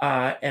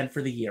and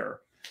for the year.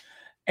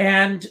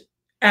 And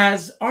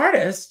as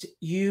artists,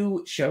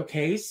 you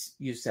showcase,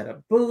 you set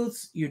up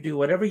booths, you do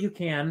whatever you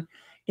can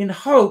in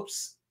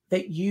hopes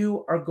that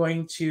you are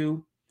going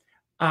to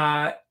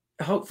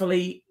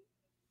hopefully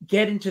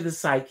get into the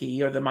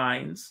psyche or the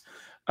minds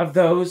of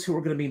those who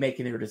are going to be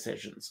making their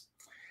decisions.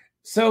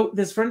 So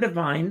this friend of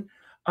mine,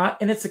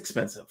 and it's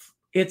expensive.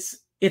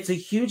 It's a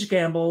huge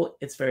gamble.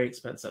 It's very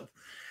expensive.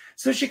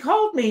 So she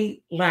called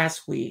me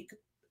last week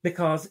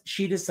because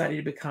she decided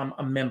to become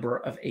a member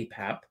of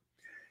APAP.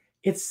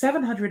 It's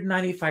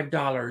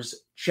 $795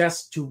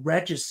 just to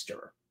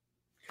register.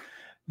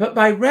 But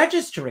by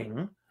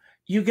registering,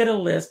 you get a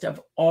list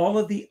of all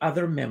of the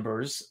other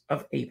members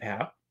of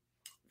APAP.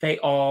 They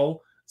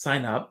all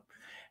sign up.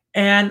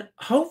 And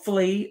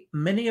hopefully,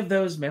 many of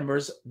those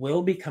members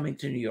will be coming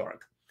to New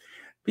York.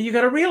 But you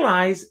got to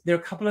realize there are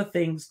a couple of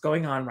things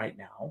going on right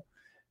now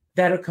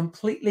that are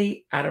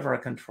completely out of our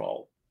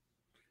control.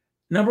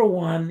 Number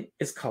one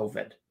is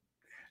COVID.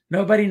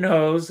 Nobody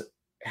knows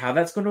how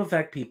that's going to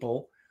affect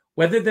people,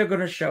 whether they're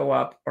going to show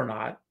up or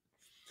not.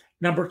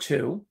 Number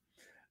two,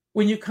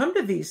 when you come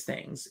to these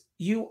things,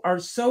 you are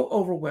so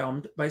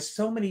overwhelmed by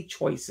so many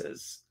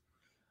choices.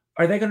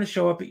 Are they going to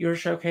show up at your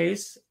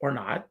showcase or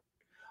not?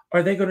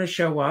 Are they going to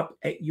show up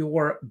at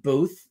your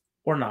booth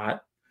or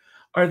not?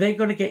 Are they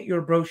going to get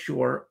your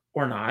brochure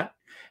or not?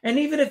 And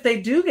even if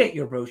they do get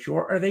your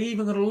brochure, are they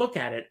even going to look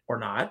at it or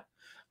not?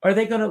 Are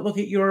they going to look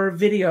at your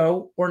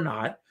video or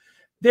not?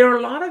 There are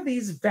a lot of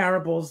these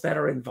variables that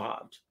are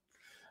involved.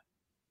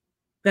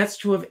 That's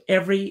true of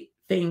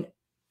everything.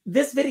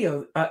 This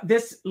video,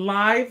 this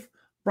live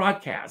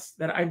broadcast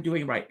that I'm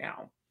doing right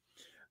now,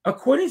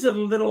 according to the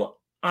little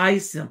eye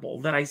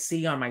symbol that I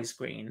see on my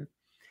screen,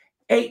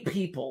 8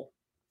 people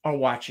are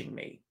watching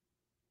me.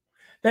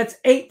 That's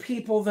 8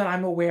 people that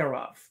I'm aware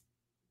of.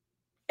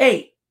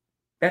 8.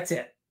 That's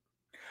it.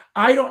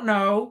 I don't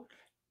know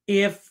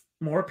if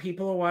more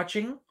people are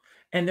watching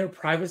and their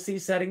privacy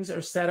settings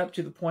are set up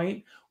to the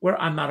point where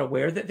I'm not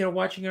aware that they're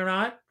watching or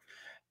not.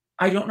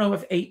 I don't know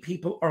if 8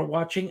 people are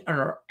watching and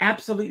are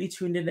absolutely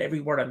tuned into every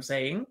word I'm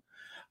saying.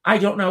 I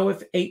don't know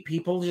if 8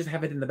 people just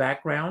have it in the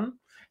background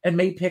and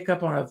may pick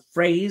up on a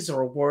phrase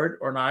or a word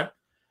or not.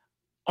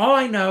 All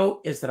I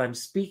know is that I'm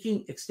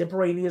speaking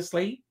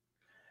extemporaneously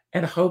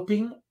and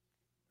hoping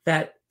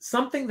that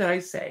something that I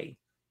say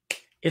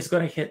is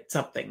going to hit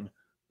something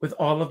with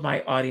all of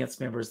my audience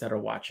members that are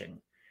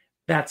watching.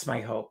 That's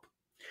my hope.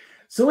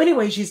 So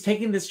anyway, she's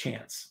taking this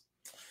chance.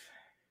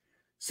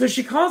 So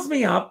she calls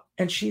me up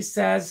and she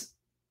says,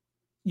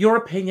 your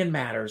opinion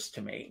matters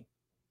to me.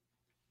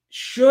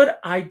 Should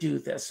I do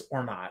this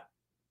or not?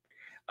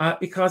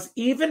 Because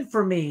even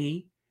for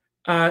me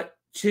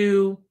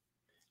to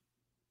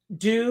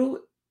do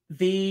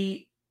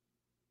this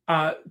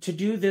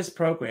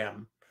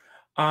program,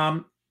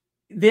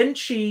 then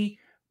she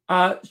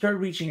started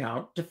reaching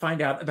out to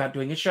find out about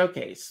doing a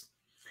showcase.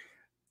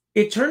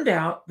 It turned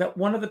out that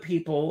one of the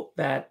people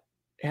that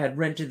had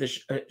rented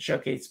the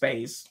showcase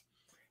space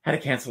had a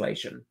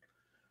cancellation.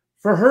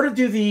 For her to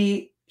do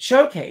the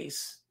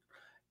showcase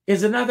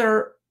is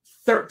another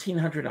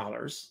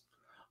 $1,300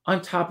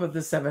 on top of the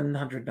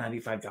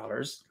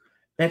 $795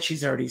 that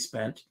she's already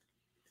spent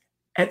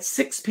at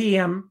 6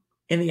 p.m.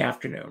 in the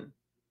afternoon.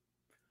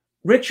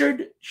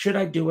 Richard, should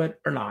I do it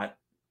or not?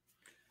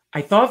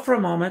 I thought for a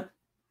moment,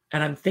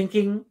 and I'm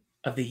thinking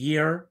of the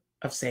year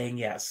of saying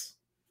yes.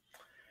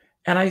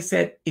 And I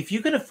said, if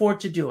you can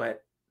afford to do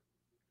it,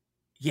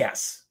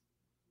 yes.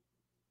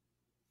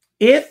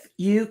 If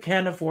you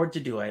can afford to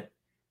do it,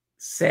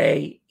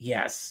 say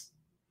yes.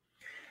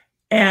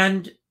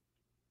 And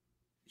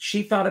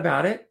she thought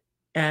about it,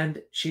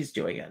 and she's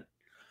doing it.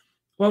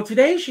 Well,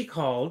 today she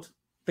called.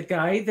 The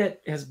guy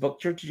that has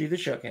booked her to do the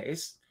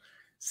showcase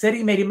said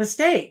he made a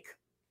mistake.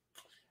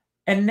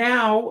 And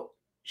now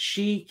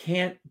she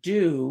can't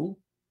do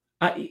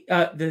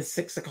the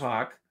 6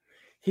 o'clock.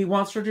 He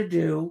wants her to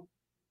do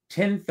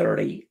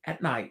 10:30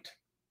 at night.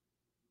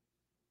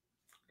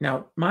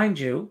 Now, mind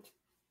you,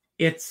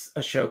 It's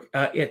a show.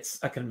 It's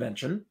a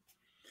convention.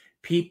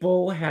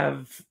 People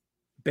have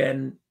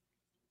been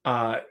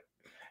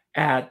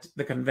at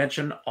the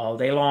convention all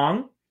day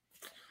long.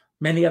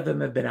 Many of them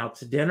have been out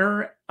to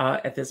dinner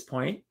at this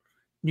point.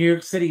 New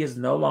York City is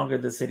no longer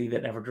the city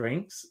that never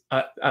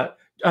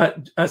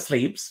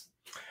sleeps.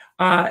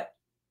 I'm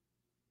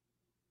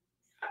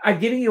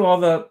giving you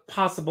all the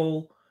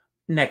possible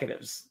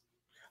negatives.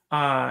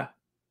 Are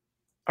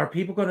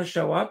people going to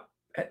show up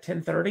at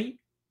 10:30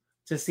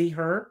 to see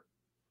her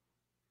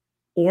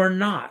or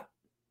not?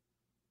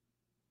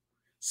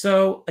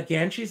 So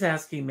again, she's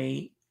asking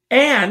me,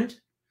 and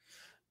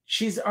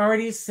she's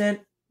already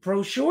sent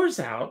brochures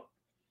out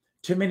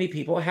to many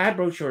people, had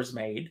brochures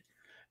made,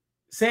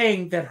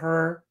 saying that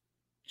her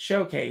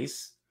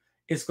showcase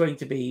is going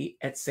to be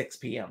at 6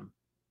 p.m.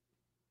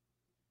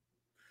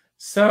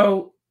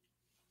 So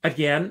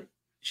again,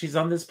 she's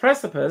on this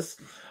precipice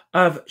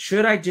of,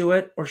 should I do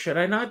it or should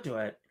I not do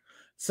it?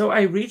 So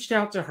I reached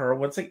out to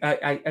her.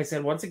 I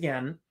said, once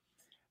again,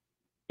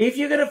 if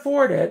you can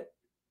afford it,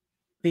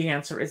 the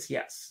answer is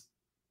yes.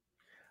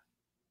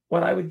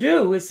 What I would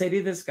do is say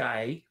to this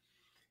guy,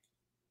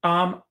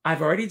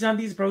 I've already done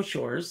these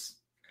brochures.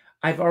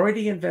 I've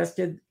already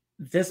invested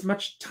this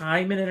much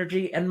time and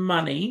energy and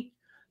money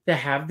to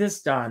have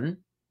this done.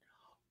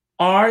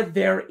 Are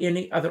there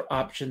any other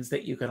options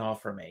that you can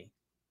offer me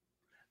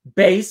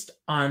based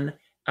on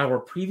our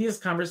previous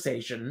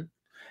conversation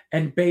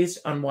and based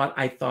on what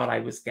I thought I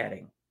was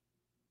getting?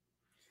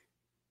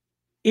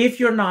 If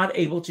you're not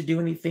able to do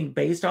anything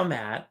based on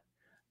that,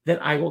 then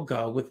I will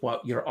go with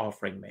what you're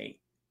offering me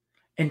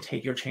and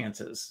take your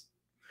chances.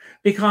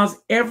 Because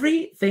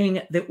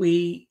everything that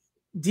we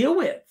deal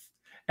with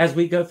as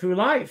we go through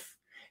life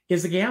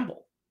is a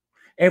gamble.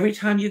 Every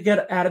time you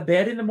get out of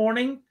bed in the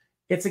morning,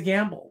 it's a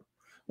gamble.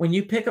 When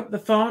you pick up the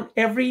phone,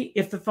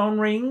 if the phone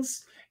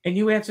rings and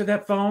you answer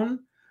that phone,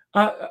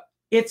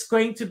 it's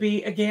going to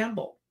be a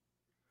gamble.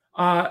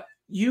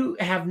 You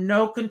have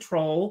no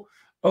control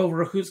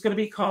over who's going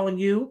to be calling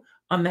you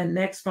on that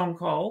next phone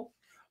call,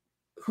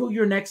 who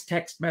your next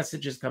text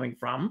message is coming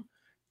from,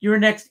 your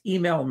next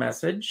email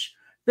message,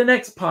 the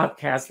next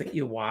podcast that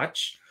you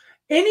watch,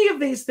 any of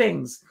these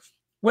things.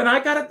 When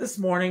I got up this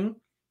morning,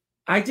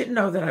 I didn't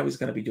know that I was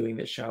going to be doing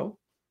this show.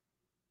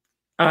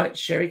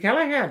 Sherry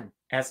Callahan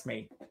asked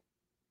me,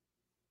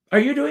 are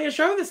you doing a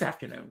show this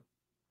afternoon?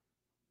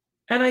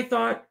 And I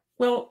thought,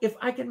 well, if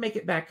I can make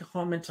it back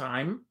home in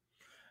time,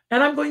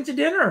 and I'm going to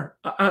dinner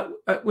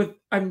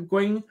I'm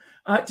going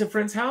to a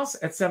friend's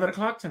house at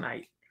 7:00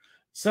 tonight.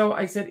 So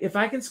I said, if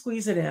I can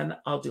squeeze it in,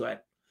 I'll do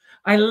it.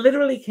 I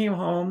literally came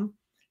home,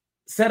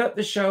 set up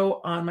the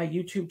show on my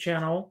YouTube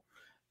channel,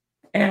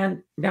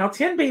 and now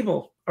 10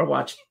 people are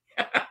watching.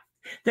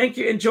 Thank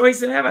you. And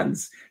Joyce and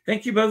Evans,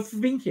 thank you both for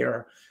being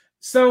here.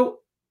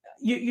 So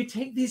you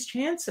take these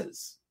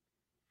chances.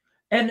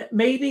 And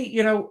maybe,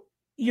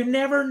 you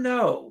never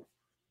know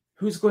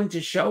who's going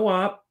to show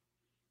up,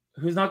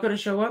 who's not going to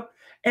show up.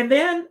 And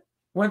then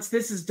once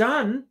this is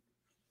done,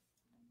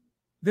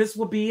 this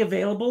will be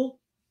available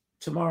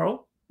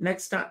tomorrow,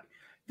 next time.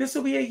 This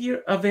will be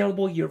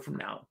available a year from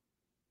now.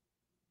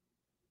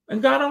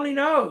 And God only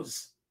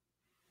knows.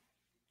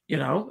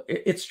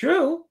 It's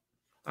true.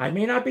 I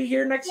may not be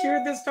here next year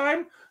at this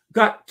time.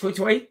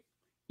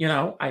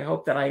 I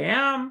hope that I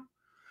am.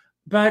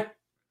 But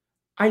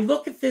I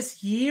look at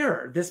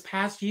this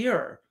past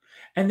year,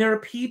 and there are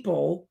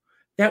people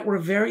that were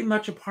very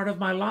much a part of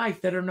my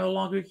life that are no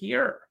longer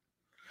here.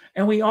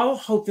 And we all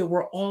hope that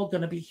we're all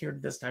going to be here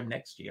this time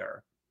next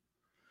year.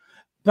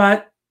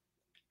 But,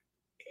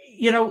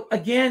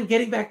 again,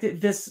 getting back to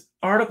this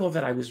article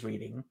that I was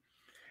reading,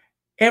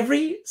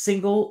 every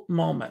single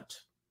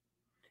moment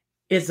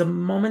is a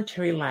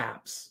momentary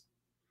lapse.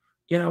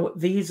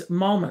 These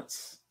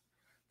moments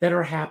that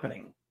are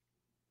happening.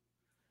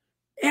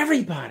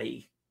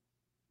 Everybody,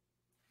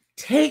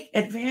 take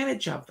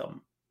advantage of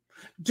them.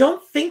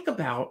 Don't think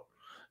about,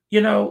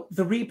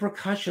 the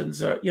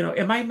repercussions or,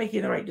 am I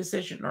making the right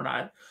decision or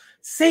not?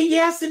 Say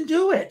yes and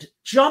do it.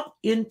 Jump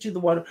into the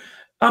water.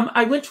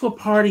 I went to a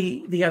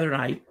party the other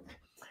night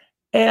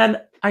and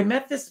I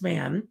met this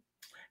man,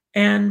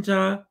 and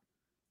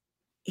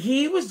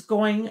he was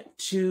going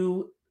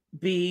to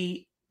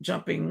be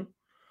jumping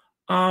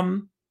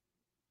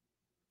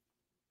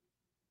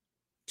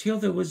till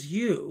there was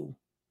you.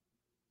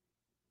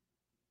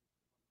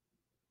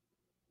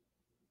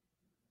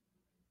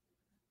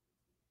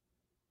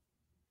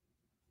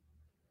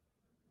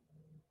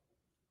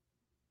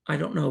 I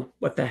don't know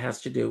what that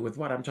has to do with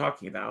what I'm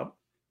talking about.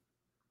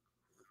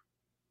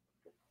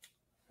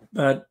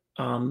 But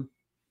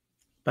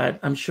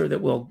I'm sure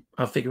that we'll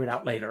figure it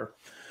out later.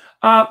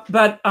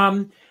 But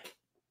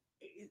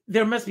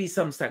there must be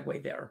some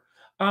segue there.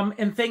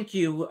 And thank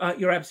you.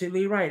 You're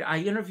absolutely right. I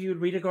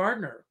interviewed Rita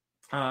Gardner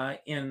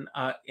in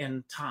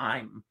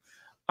Time.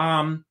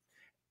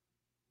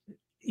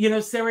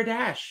 Sarah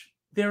Dash.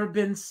 There have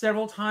been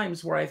several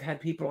times where I've had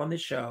people on the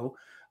show,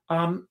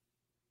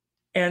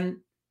 and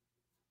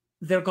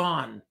they're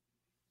gone,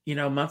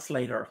 months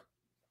later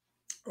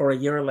or a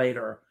year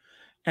later.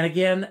 And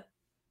again,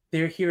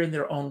 they're here in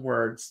their own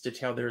words to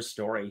tell their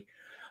story.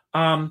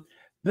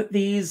 But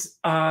these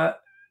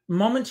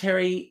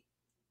momentary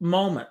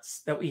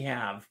moments that we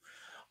have,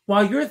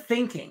 while you're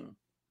thinking,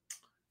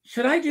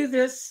 should I do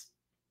this?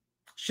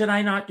 Should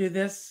I not do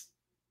this?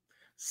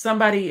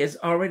 Somebody is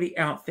already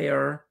out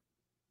there.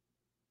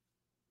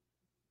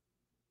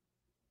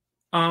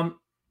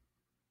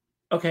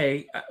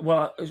 Okay.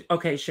 Well,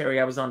 okay, Sherry,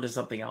 I was on to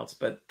something else,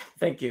 but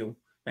thank you.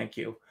 That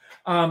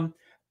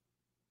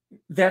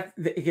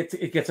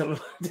it gets a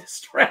little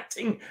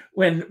distracting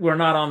when we're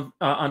not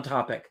on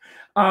topic.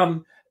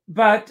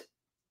 But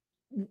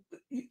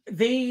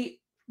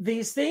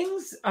these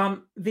things,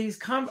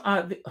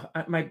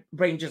 my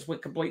brain just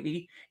went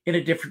completely in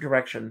a different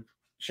direction.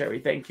 Sherry,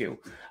 thank you.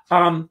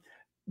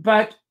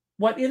 But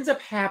what ends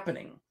up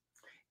happening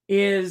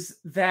is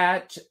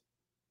that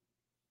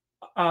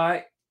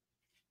I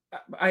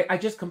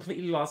just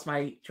completely lost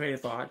my train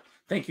of thought.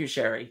 Thank you,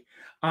 Sherry.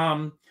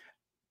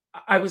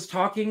 I was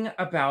talking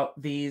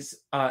about these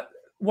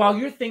while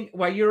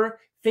you're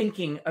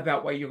thinking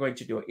about what you're going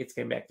to do. It's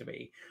came back to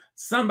me.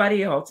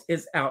 Somebody else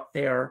is out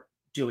there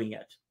doing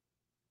it,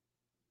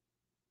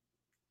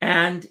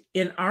 and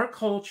in our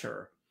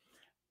culture,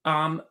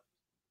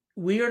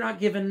 we are not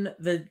given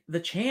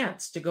the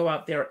chance to go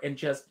out there and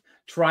just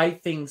try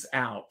things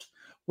out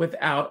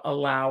without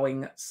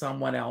allowing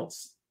someone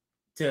else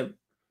to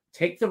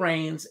take the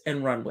reins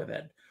and run with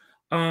it.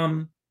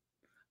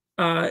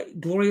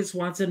 Gloria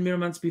Swanson, mere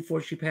months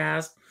before she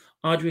passed,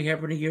 Audrey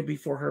Hepburn a year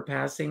before her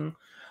passing.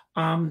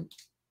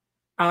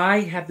 I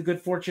had the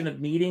good fortune of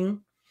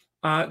meeting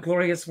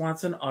Gloria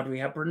Swanson. Audrey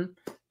Hepburn,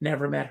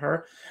 never met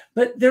her.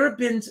 But there have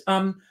been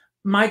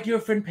my dear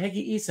friend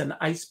Peggy Eason.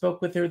 I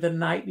spoke with her the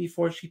night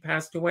before she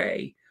passed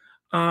away.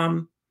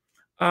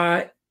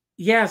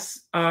 Yes,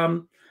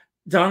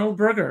 Donald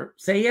Berger,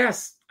 say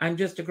yes. I'm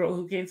just a girl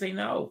who can't say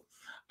no.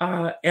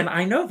 And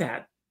I know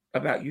that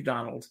about you,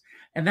 Donald.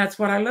 And that's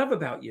what I love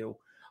about you.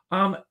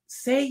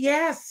 Say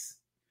yes.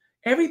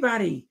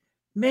 Everybody,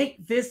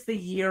 make this the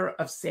year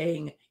of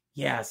saying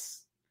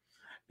yes.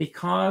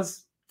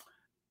 Because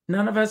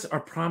none of us are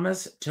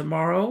promised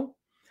tomorrow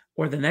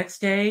or the next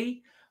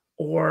day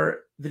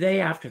or the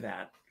day after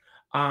that.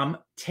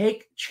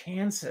 Take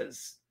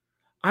chances.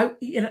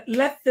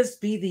 Let this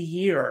be the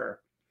year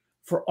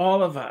for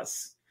all of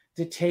us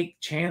to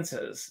take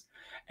chances.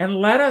 And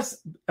let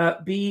us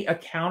be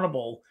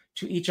accountable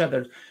to each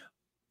other.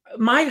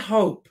 My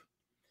hope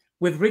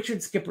with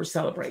Richard Skipper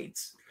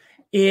Celebrates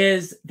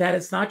is that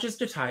it's not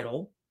just a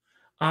title,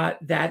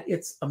 that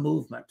it's a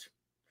movement,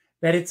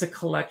 that it's a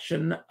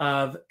collection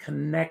of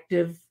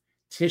connective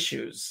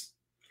tissues,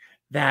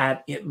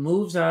 that it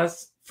moves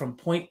us from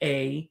point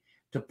A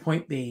to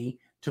point B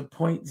to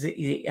point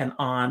Z and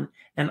on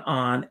and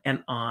on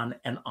and on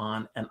and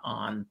on and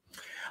on.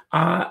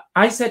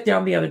 I sat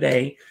down the other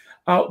day.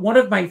 One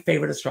of my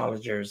favorite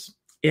astrologers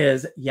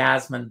is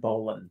Yasmin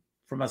Boland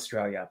from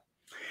Australia.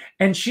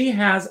 And she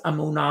has a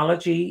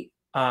Moonology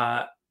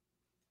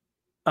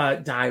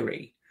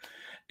diary.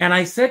 And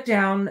I sat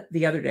down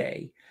the other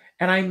day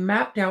and I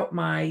mapped out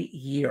my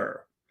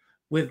year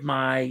with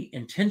my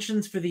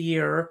intentions for the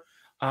year,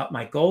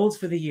 my goals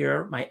for the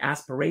year, my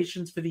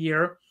aspirations for the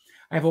year.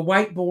 I have a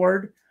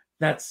whiteboard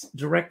that's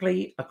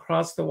directly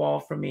across the wall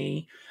from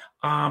me.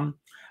 I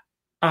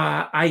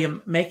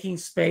am making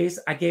space.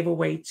 I gave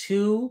away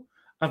 2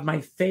 of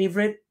my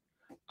favorite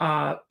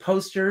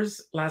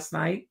posters last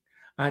night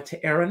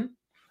to Erin.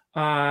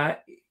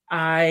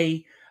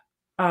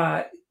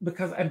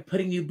 Because I'm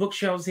putting new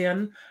bookshelves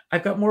in.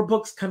 I've got more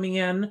books coming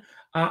in.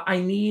 I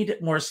need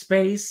more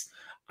space.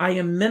 I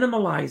am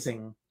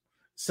minimalizing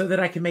so that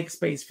I can make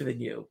space for the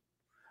new.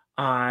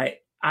 I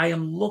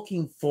am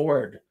looking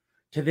forward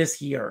to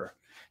this year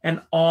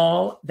and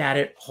all that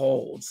it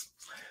holds.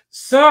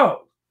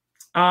 So,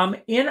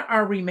 in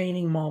our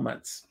remaining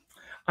moments,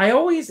 I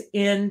always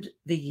end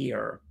the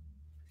year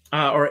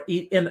or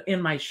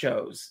in my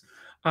shows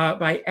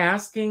by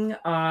asking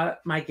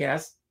my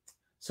guests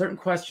certain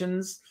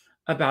questions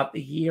about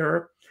the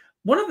year.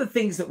 One of the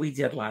things that we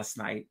did last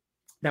night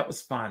that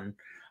was fun,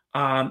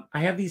 I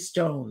have these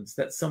stones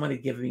that someone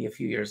had given me a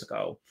few years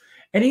ago.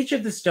 And each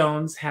of the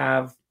stones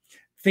have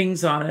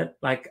things on it,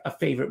 like a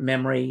favorite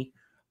memory.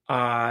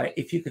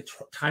 If you could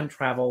time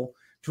travel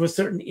to a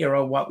certain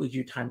era, what would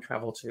you time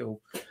travel to?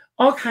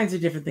 All kinds of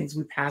different things.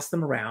 We passed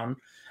them around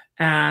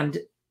and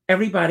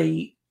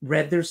everybody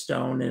read their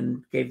stone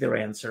and gave their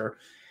answer.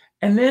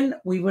 And then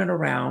we went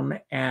around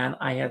and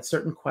I had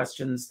certain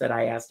questions that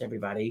I asked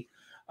everybody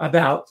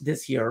about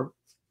this year,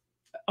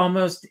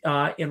 almost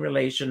in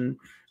relation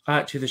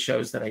to the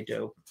shows that I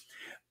do.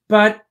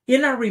 But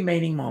in our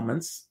remaining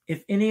moments,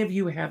 if any of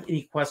you have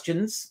any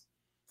questions,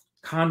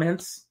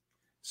 comments,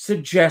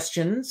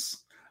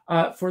 suggestions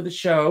for the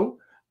show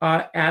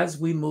as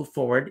we move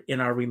forward in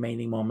our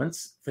remaining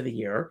moments for the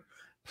year,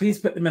 please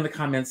put them in the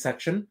comments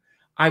section.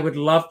 I would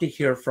love to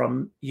hear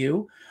from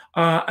you.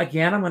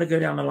 Again, I'm going to go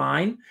down the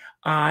line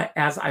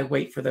as I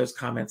wait for those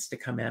comments to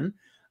come in.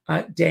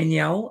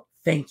 Danielle,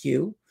 thank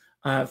you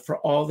for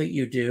all that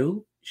you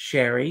do.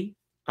 Sherry,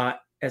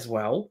 as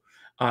well.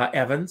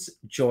 Evans,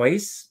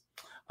 Joyce,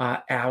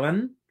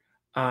 Alan.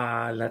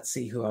 Let's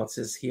see who else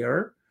is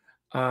here.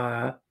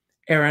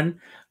 Aaron.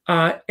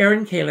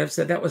 Aaron Caleb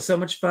said, that was so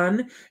much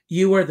fun.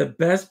 You were the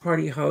best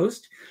party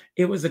host.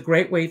 It was a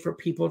great way for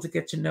people to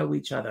get to know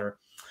each other.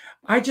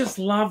 I just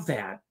love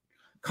that.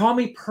 Call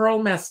me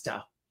Pearl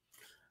Mesta.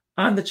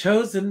 I'm the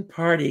chosen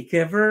party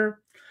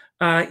giver.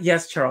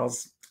 Yes,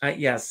 Charles.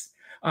 Yes.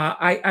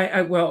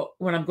 I well,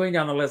 when I'm going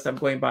down the list, I'm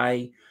going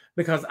by,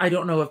 because I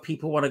don't know if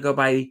people want to go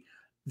by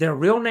their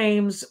real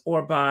names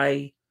or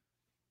by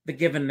the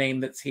given name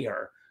that's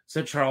here.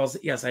 So Charles,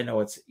 yes, I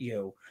know it's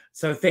you.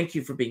 So thank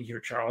you for being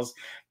here, Charles.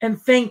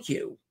 And thank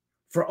you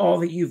for all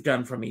that you've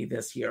done for me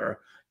this year.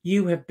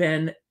 You have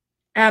been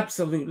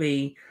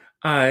absolutely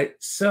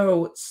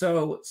so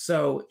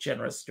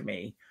generous to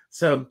me.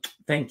 So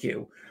thank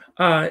you.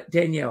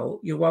 Danielle,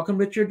 you're welcome,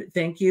 Richard.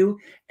 Thank you.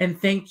 And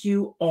thank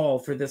you all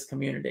for this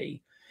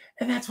community.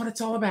 And that's what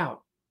it's all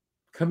about.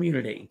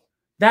 Community.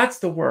 That's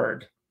the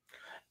word.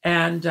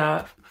 And,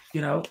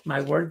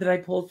 my word that I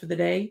pulled for the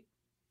day,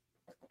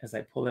 as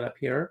I pull it up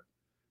here,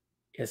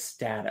 is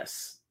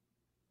status.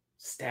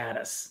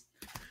 Status.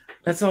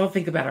 Let's all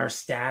think about our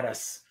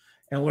status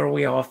and where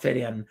we all fit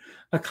in.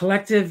 A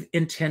collective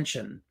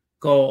intention,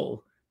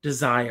 goal,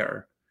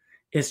 desire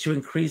is to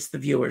increase the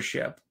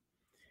viewership.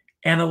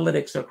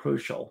 Analytics are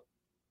crucial.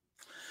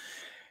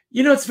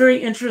 It's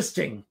very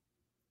interesting.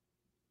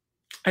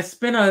 I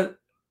spent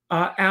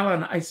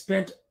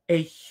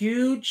a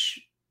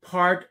huge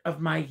part of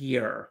my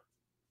year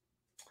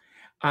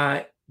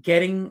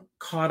getting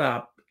caught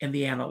up in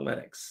the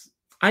analytics.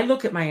 I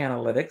look at my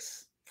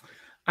analytics.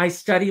 I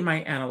study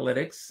my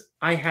analytics.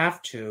 I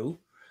have to.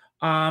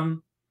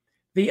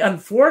 The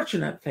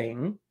unfortunate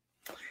thing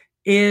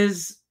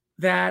is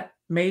that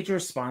major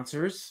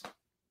sponsors,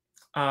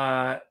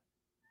 other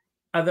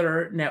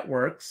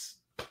networks,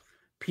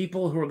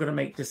 people who are going to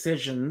make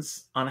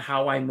decisions on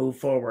how I move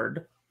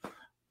forward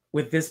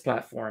with this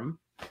platform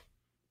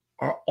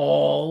are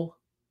all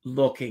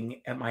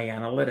looking at my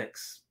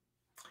analytics.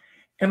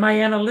 And my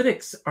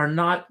analytics are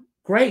not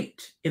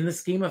great in the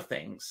scheme of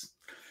things.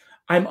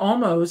 I'm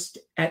almost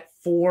at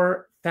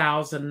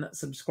 4,000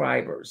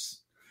 subscribers.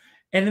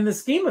 And in the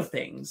scheme of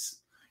things,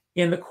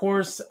 in the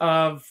course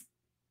of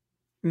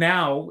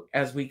now,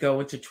 as we go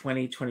into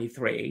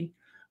 2023,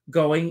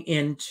 going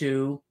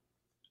into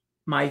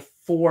my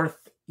 4th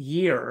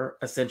year,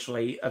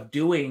 essentially, of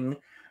doing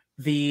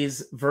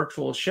these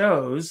virtual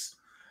shows,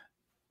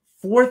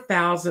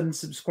 4,000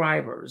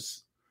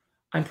 subscribers,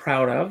 I'm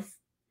proud of,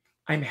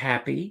 I'm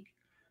happy.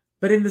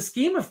 But in the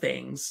scheme of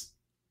things,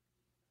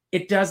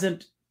 it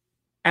doesn't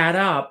add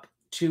up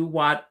to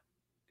what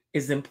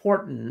is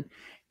important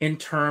in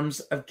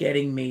terms of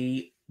getting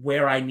me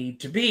where I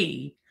need to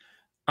be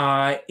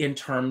in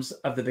terms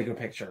of the bigger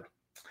picture.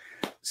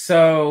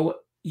 So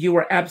you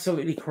are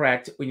absolutely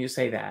correct when you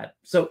say that.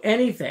 So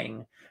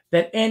anything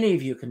that any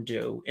of you can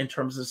do in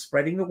terms of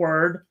spreading the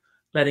word,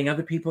 letting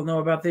other people know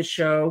about this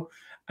show,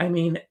 I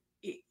mean,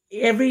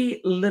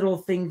 every little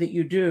thing that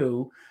you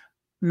do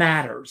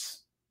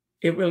matters.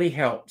 It really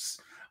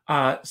helps.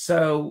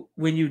 So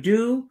when you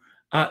do,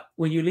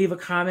 when you leave a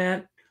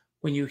comment,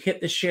 when you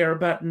hit the share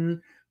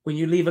button, when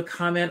you leave a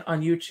comment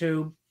on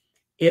YouTube,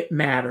 it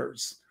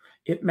matters.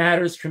 It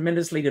matters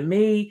tremendously to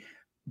me,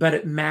 but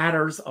it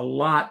matters a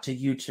lot to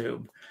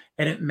YouTube.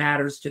 And it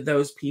matters to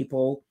those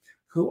people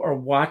who are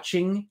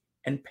watching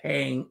and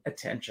paying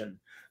attention.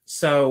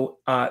 So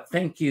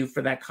thank you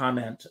for that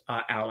comment,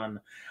 Alan.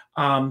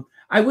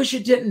 I wish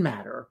it didn't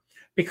matter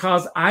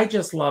because I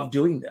just love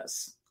doing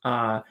this.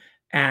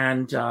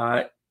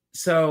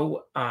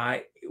 So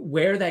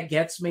where that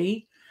gets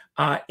me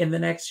in the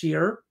next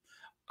year,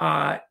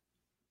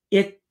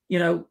 it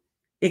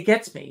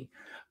gets me.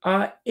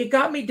 It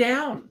got me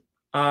down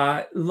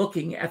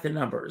looking at the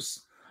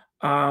numbers.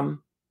 You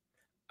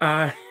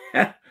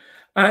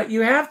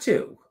have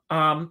to.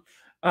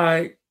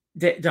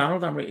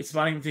 Donald, I'm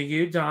responding to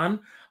you, Don.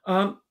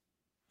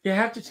 You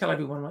have to tell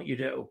everyone what you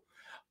do.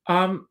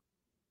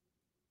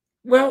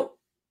 Well,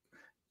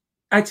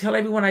 I tell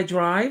everyone I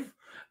drive.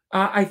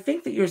 I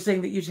think that you're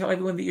saying that you tell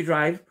everyone that you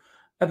drive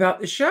about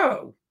the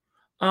show.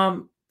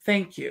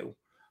 Thank you.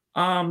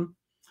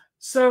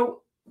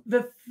 So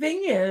the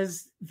thing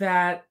is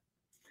that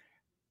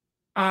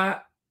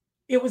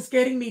it was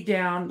getting me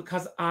down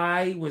because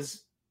I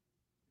was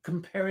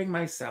comparing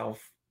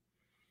myself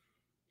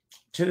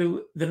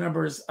to the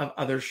numbers of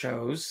other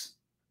shows,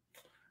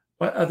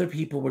 what other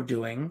people were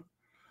doing.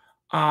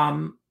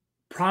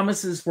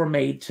 Promises were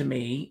made to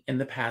me in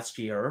the past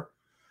year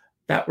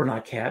that were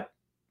not kept.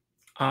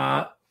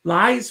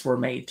 Lies were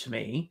made to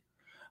me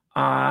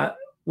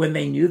when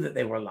they knew that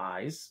they were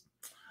lies.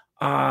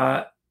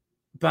 But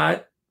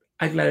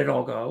I let it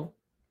all go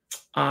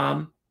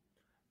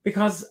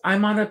because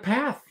I'm on a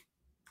path.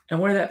 And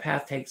where that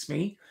path takes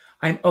me,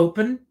 I'm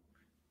open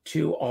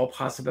to all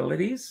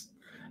possibilities.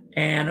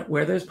 And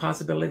where those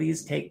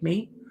possibilities take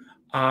me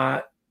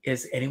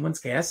is anyone's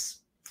guess.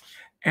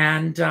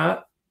 And,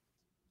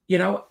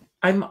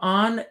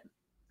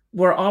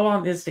 we're all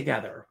on this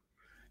together.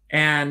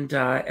 And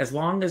as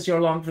long as you're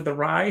along for the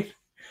ride,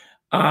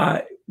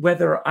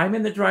 whether I'm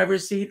in the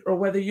driver's seat or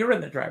whether you're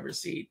in the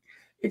driver's seat,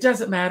 it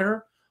doesn't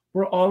matter.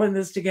 We're all in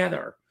this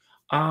together.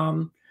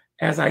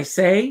 As I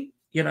say,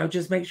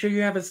 just make sure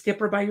you have a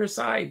skipper by your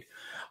side.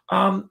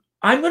 I'm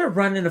going to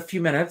run in a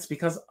few minutes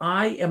because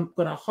I am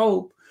going to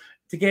hope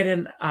to get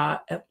in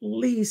at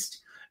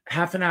least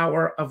half an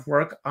hour of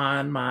work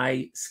on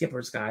my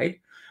skipper's guide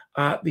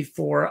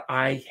before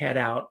I head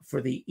out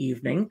for the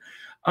evening.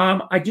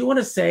 I do want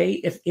to say,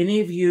 if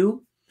any of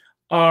you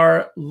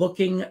are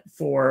looking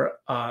for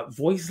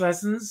voice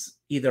lessons,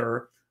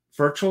 either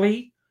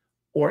virtually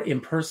or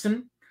in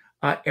person,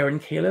 Erin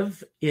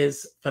Califf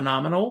is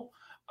phenomenal.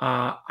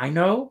 I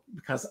know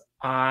because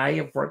I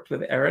have worked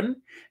with Erin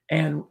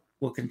and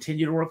will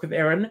continue to work with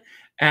Erin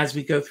as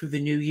we go through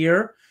the new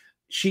year.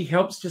 She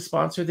helps to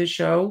sponsor this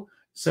show.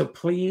 So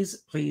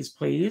please, please,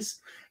 please.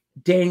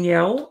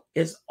 Danielle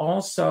is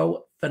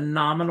also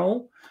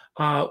phenomenal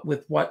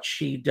with what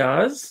she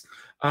does.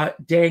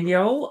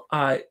 Danielle,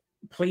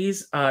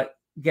 please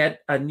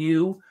get a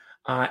new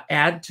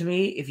ad to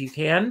me if you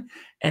can.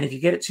 And if you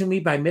get it to me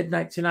by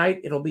midnight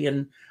tonight, it'll be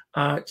in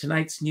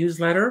tonight's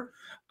newsletter.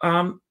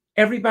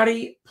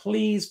 Everybody,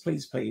 please,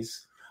 please,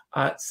 please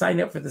sign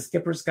up for the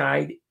Skipper's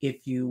Guide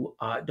if you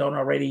don't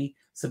already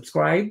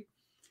subscribe.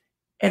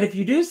 And if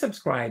you do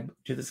subscribe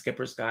to the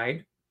Skipper's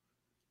Guide,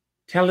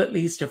 tell at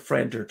least a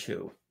friend or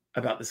two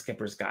about the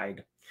Skipper's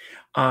Guide.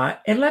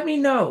 And let me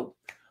know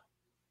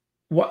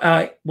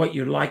what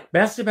you like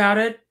best about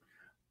it,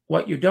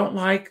 what you don't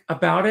like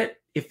about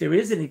it, if there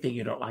is anything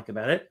you don't like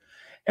about it,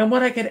 and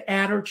what I could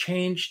add or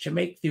change to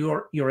make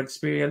your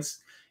experience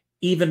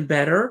even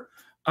better.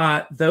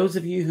 Those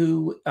of you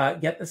who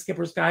get the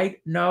Skipper's Guide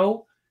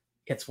know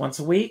it's once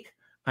a week.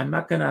 I'm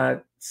not going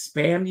to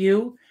spam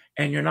you,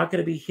 and you're not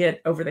going to be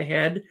hit over the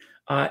head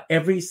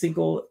every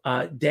single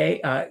day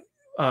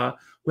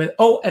with,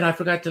 and I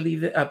forgot to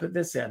leave it up at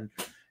this end.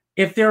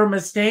 If there are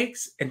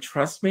mistakes, and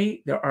trust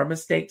me, there are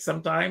mistakes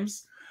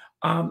sometimes,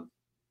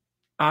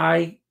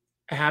 I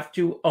have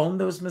to own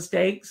those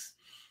mistakes,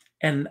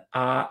 and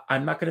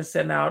I'm not going to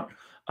send out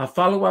a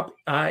follow-up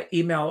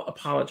email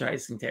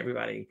apologizing to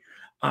everybody.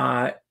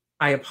 I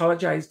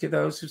apologize to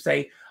those who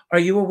say, are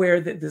you aware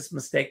that this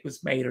mistake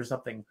was made or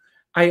something?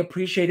 I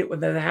appreciate it when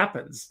that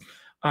happens,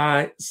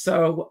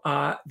 so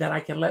that I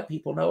can let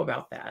people know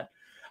about that.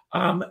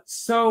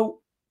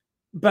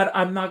 But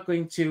I'm not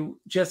going to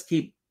just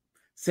keep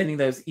sending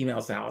those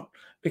emails out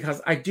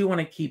because I do want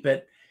to keep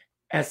it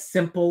as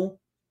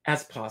simple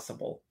as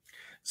possible.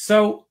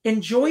 So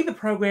enjoy the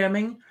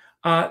programming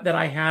that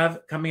I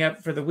have coming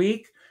up for the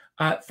week.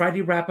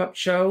 Friday wrap-up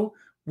show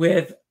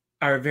with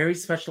our very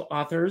special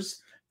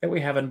authors that we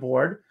have on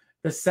board.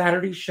 The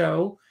Saturday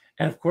show,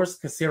 and of course,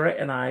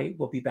 Kasira and I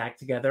will be back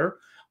together.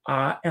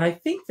 And I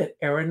think that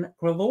Erin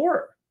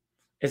Grelor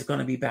is going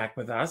to be back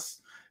with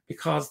us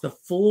because the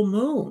full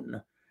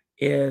moon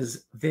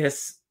is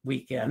this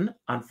weekend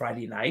on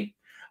Friday night.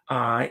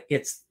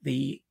 It's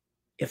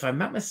if I'm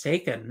not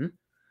mistaken,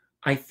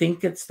 I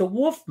think it's the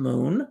wolf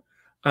moon.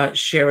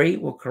 Sherry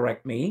will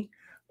correct me,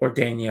 or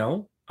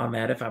Danielle on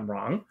that if I'm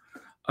wrong.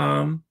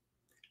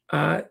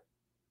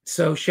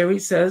 So Sherry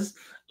says,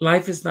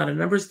 life is not a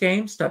numbers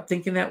game. Stop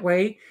thinking that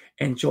way.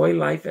 Enjoy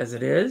life as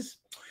it is.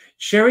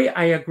 Sherry,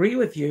 I agree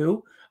with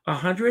you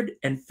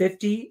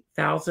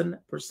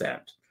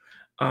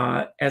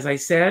 150,000%. As I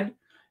said,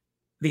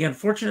 the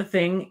unfortunate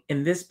thing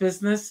in this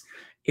business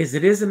is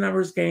it is a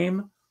numbers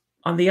game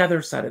on the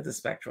other side of the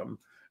spectrum.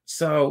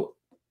 So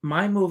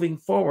my moving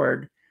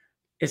forward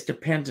is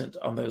dependent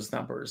on those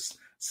numbers.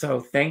 So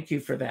thank you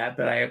for that,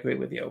 but I agree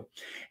with you.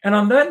 And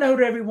on that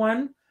note,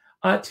 everyone,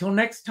 till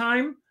next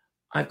time,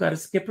 I've got a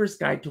Skipper's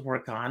Guide to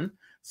work on.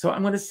 So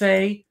I'm going to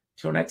say,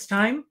 till next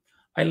time,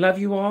 I love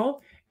you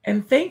all.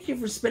 And thank you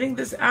for spending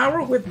this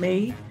hour with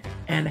me.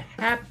 And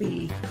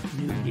Happy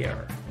New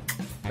Year.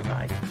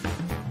 Bye-bye.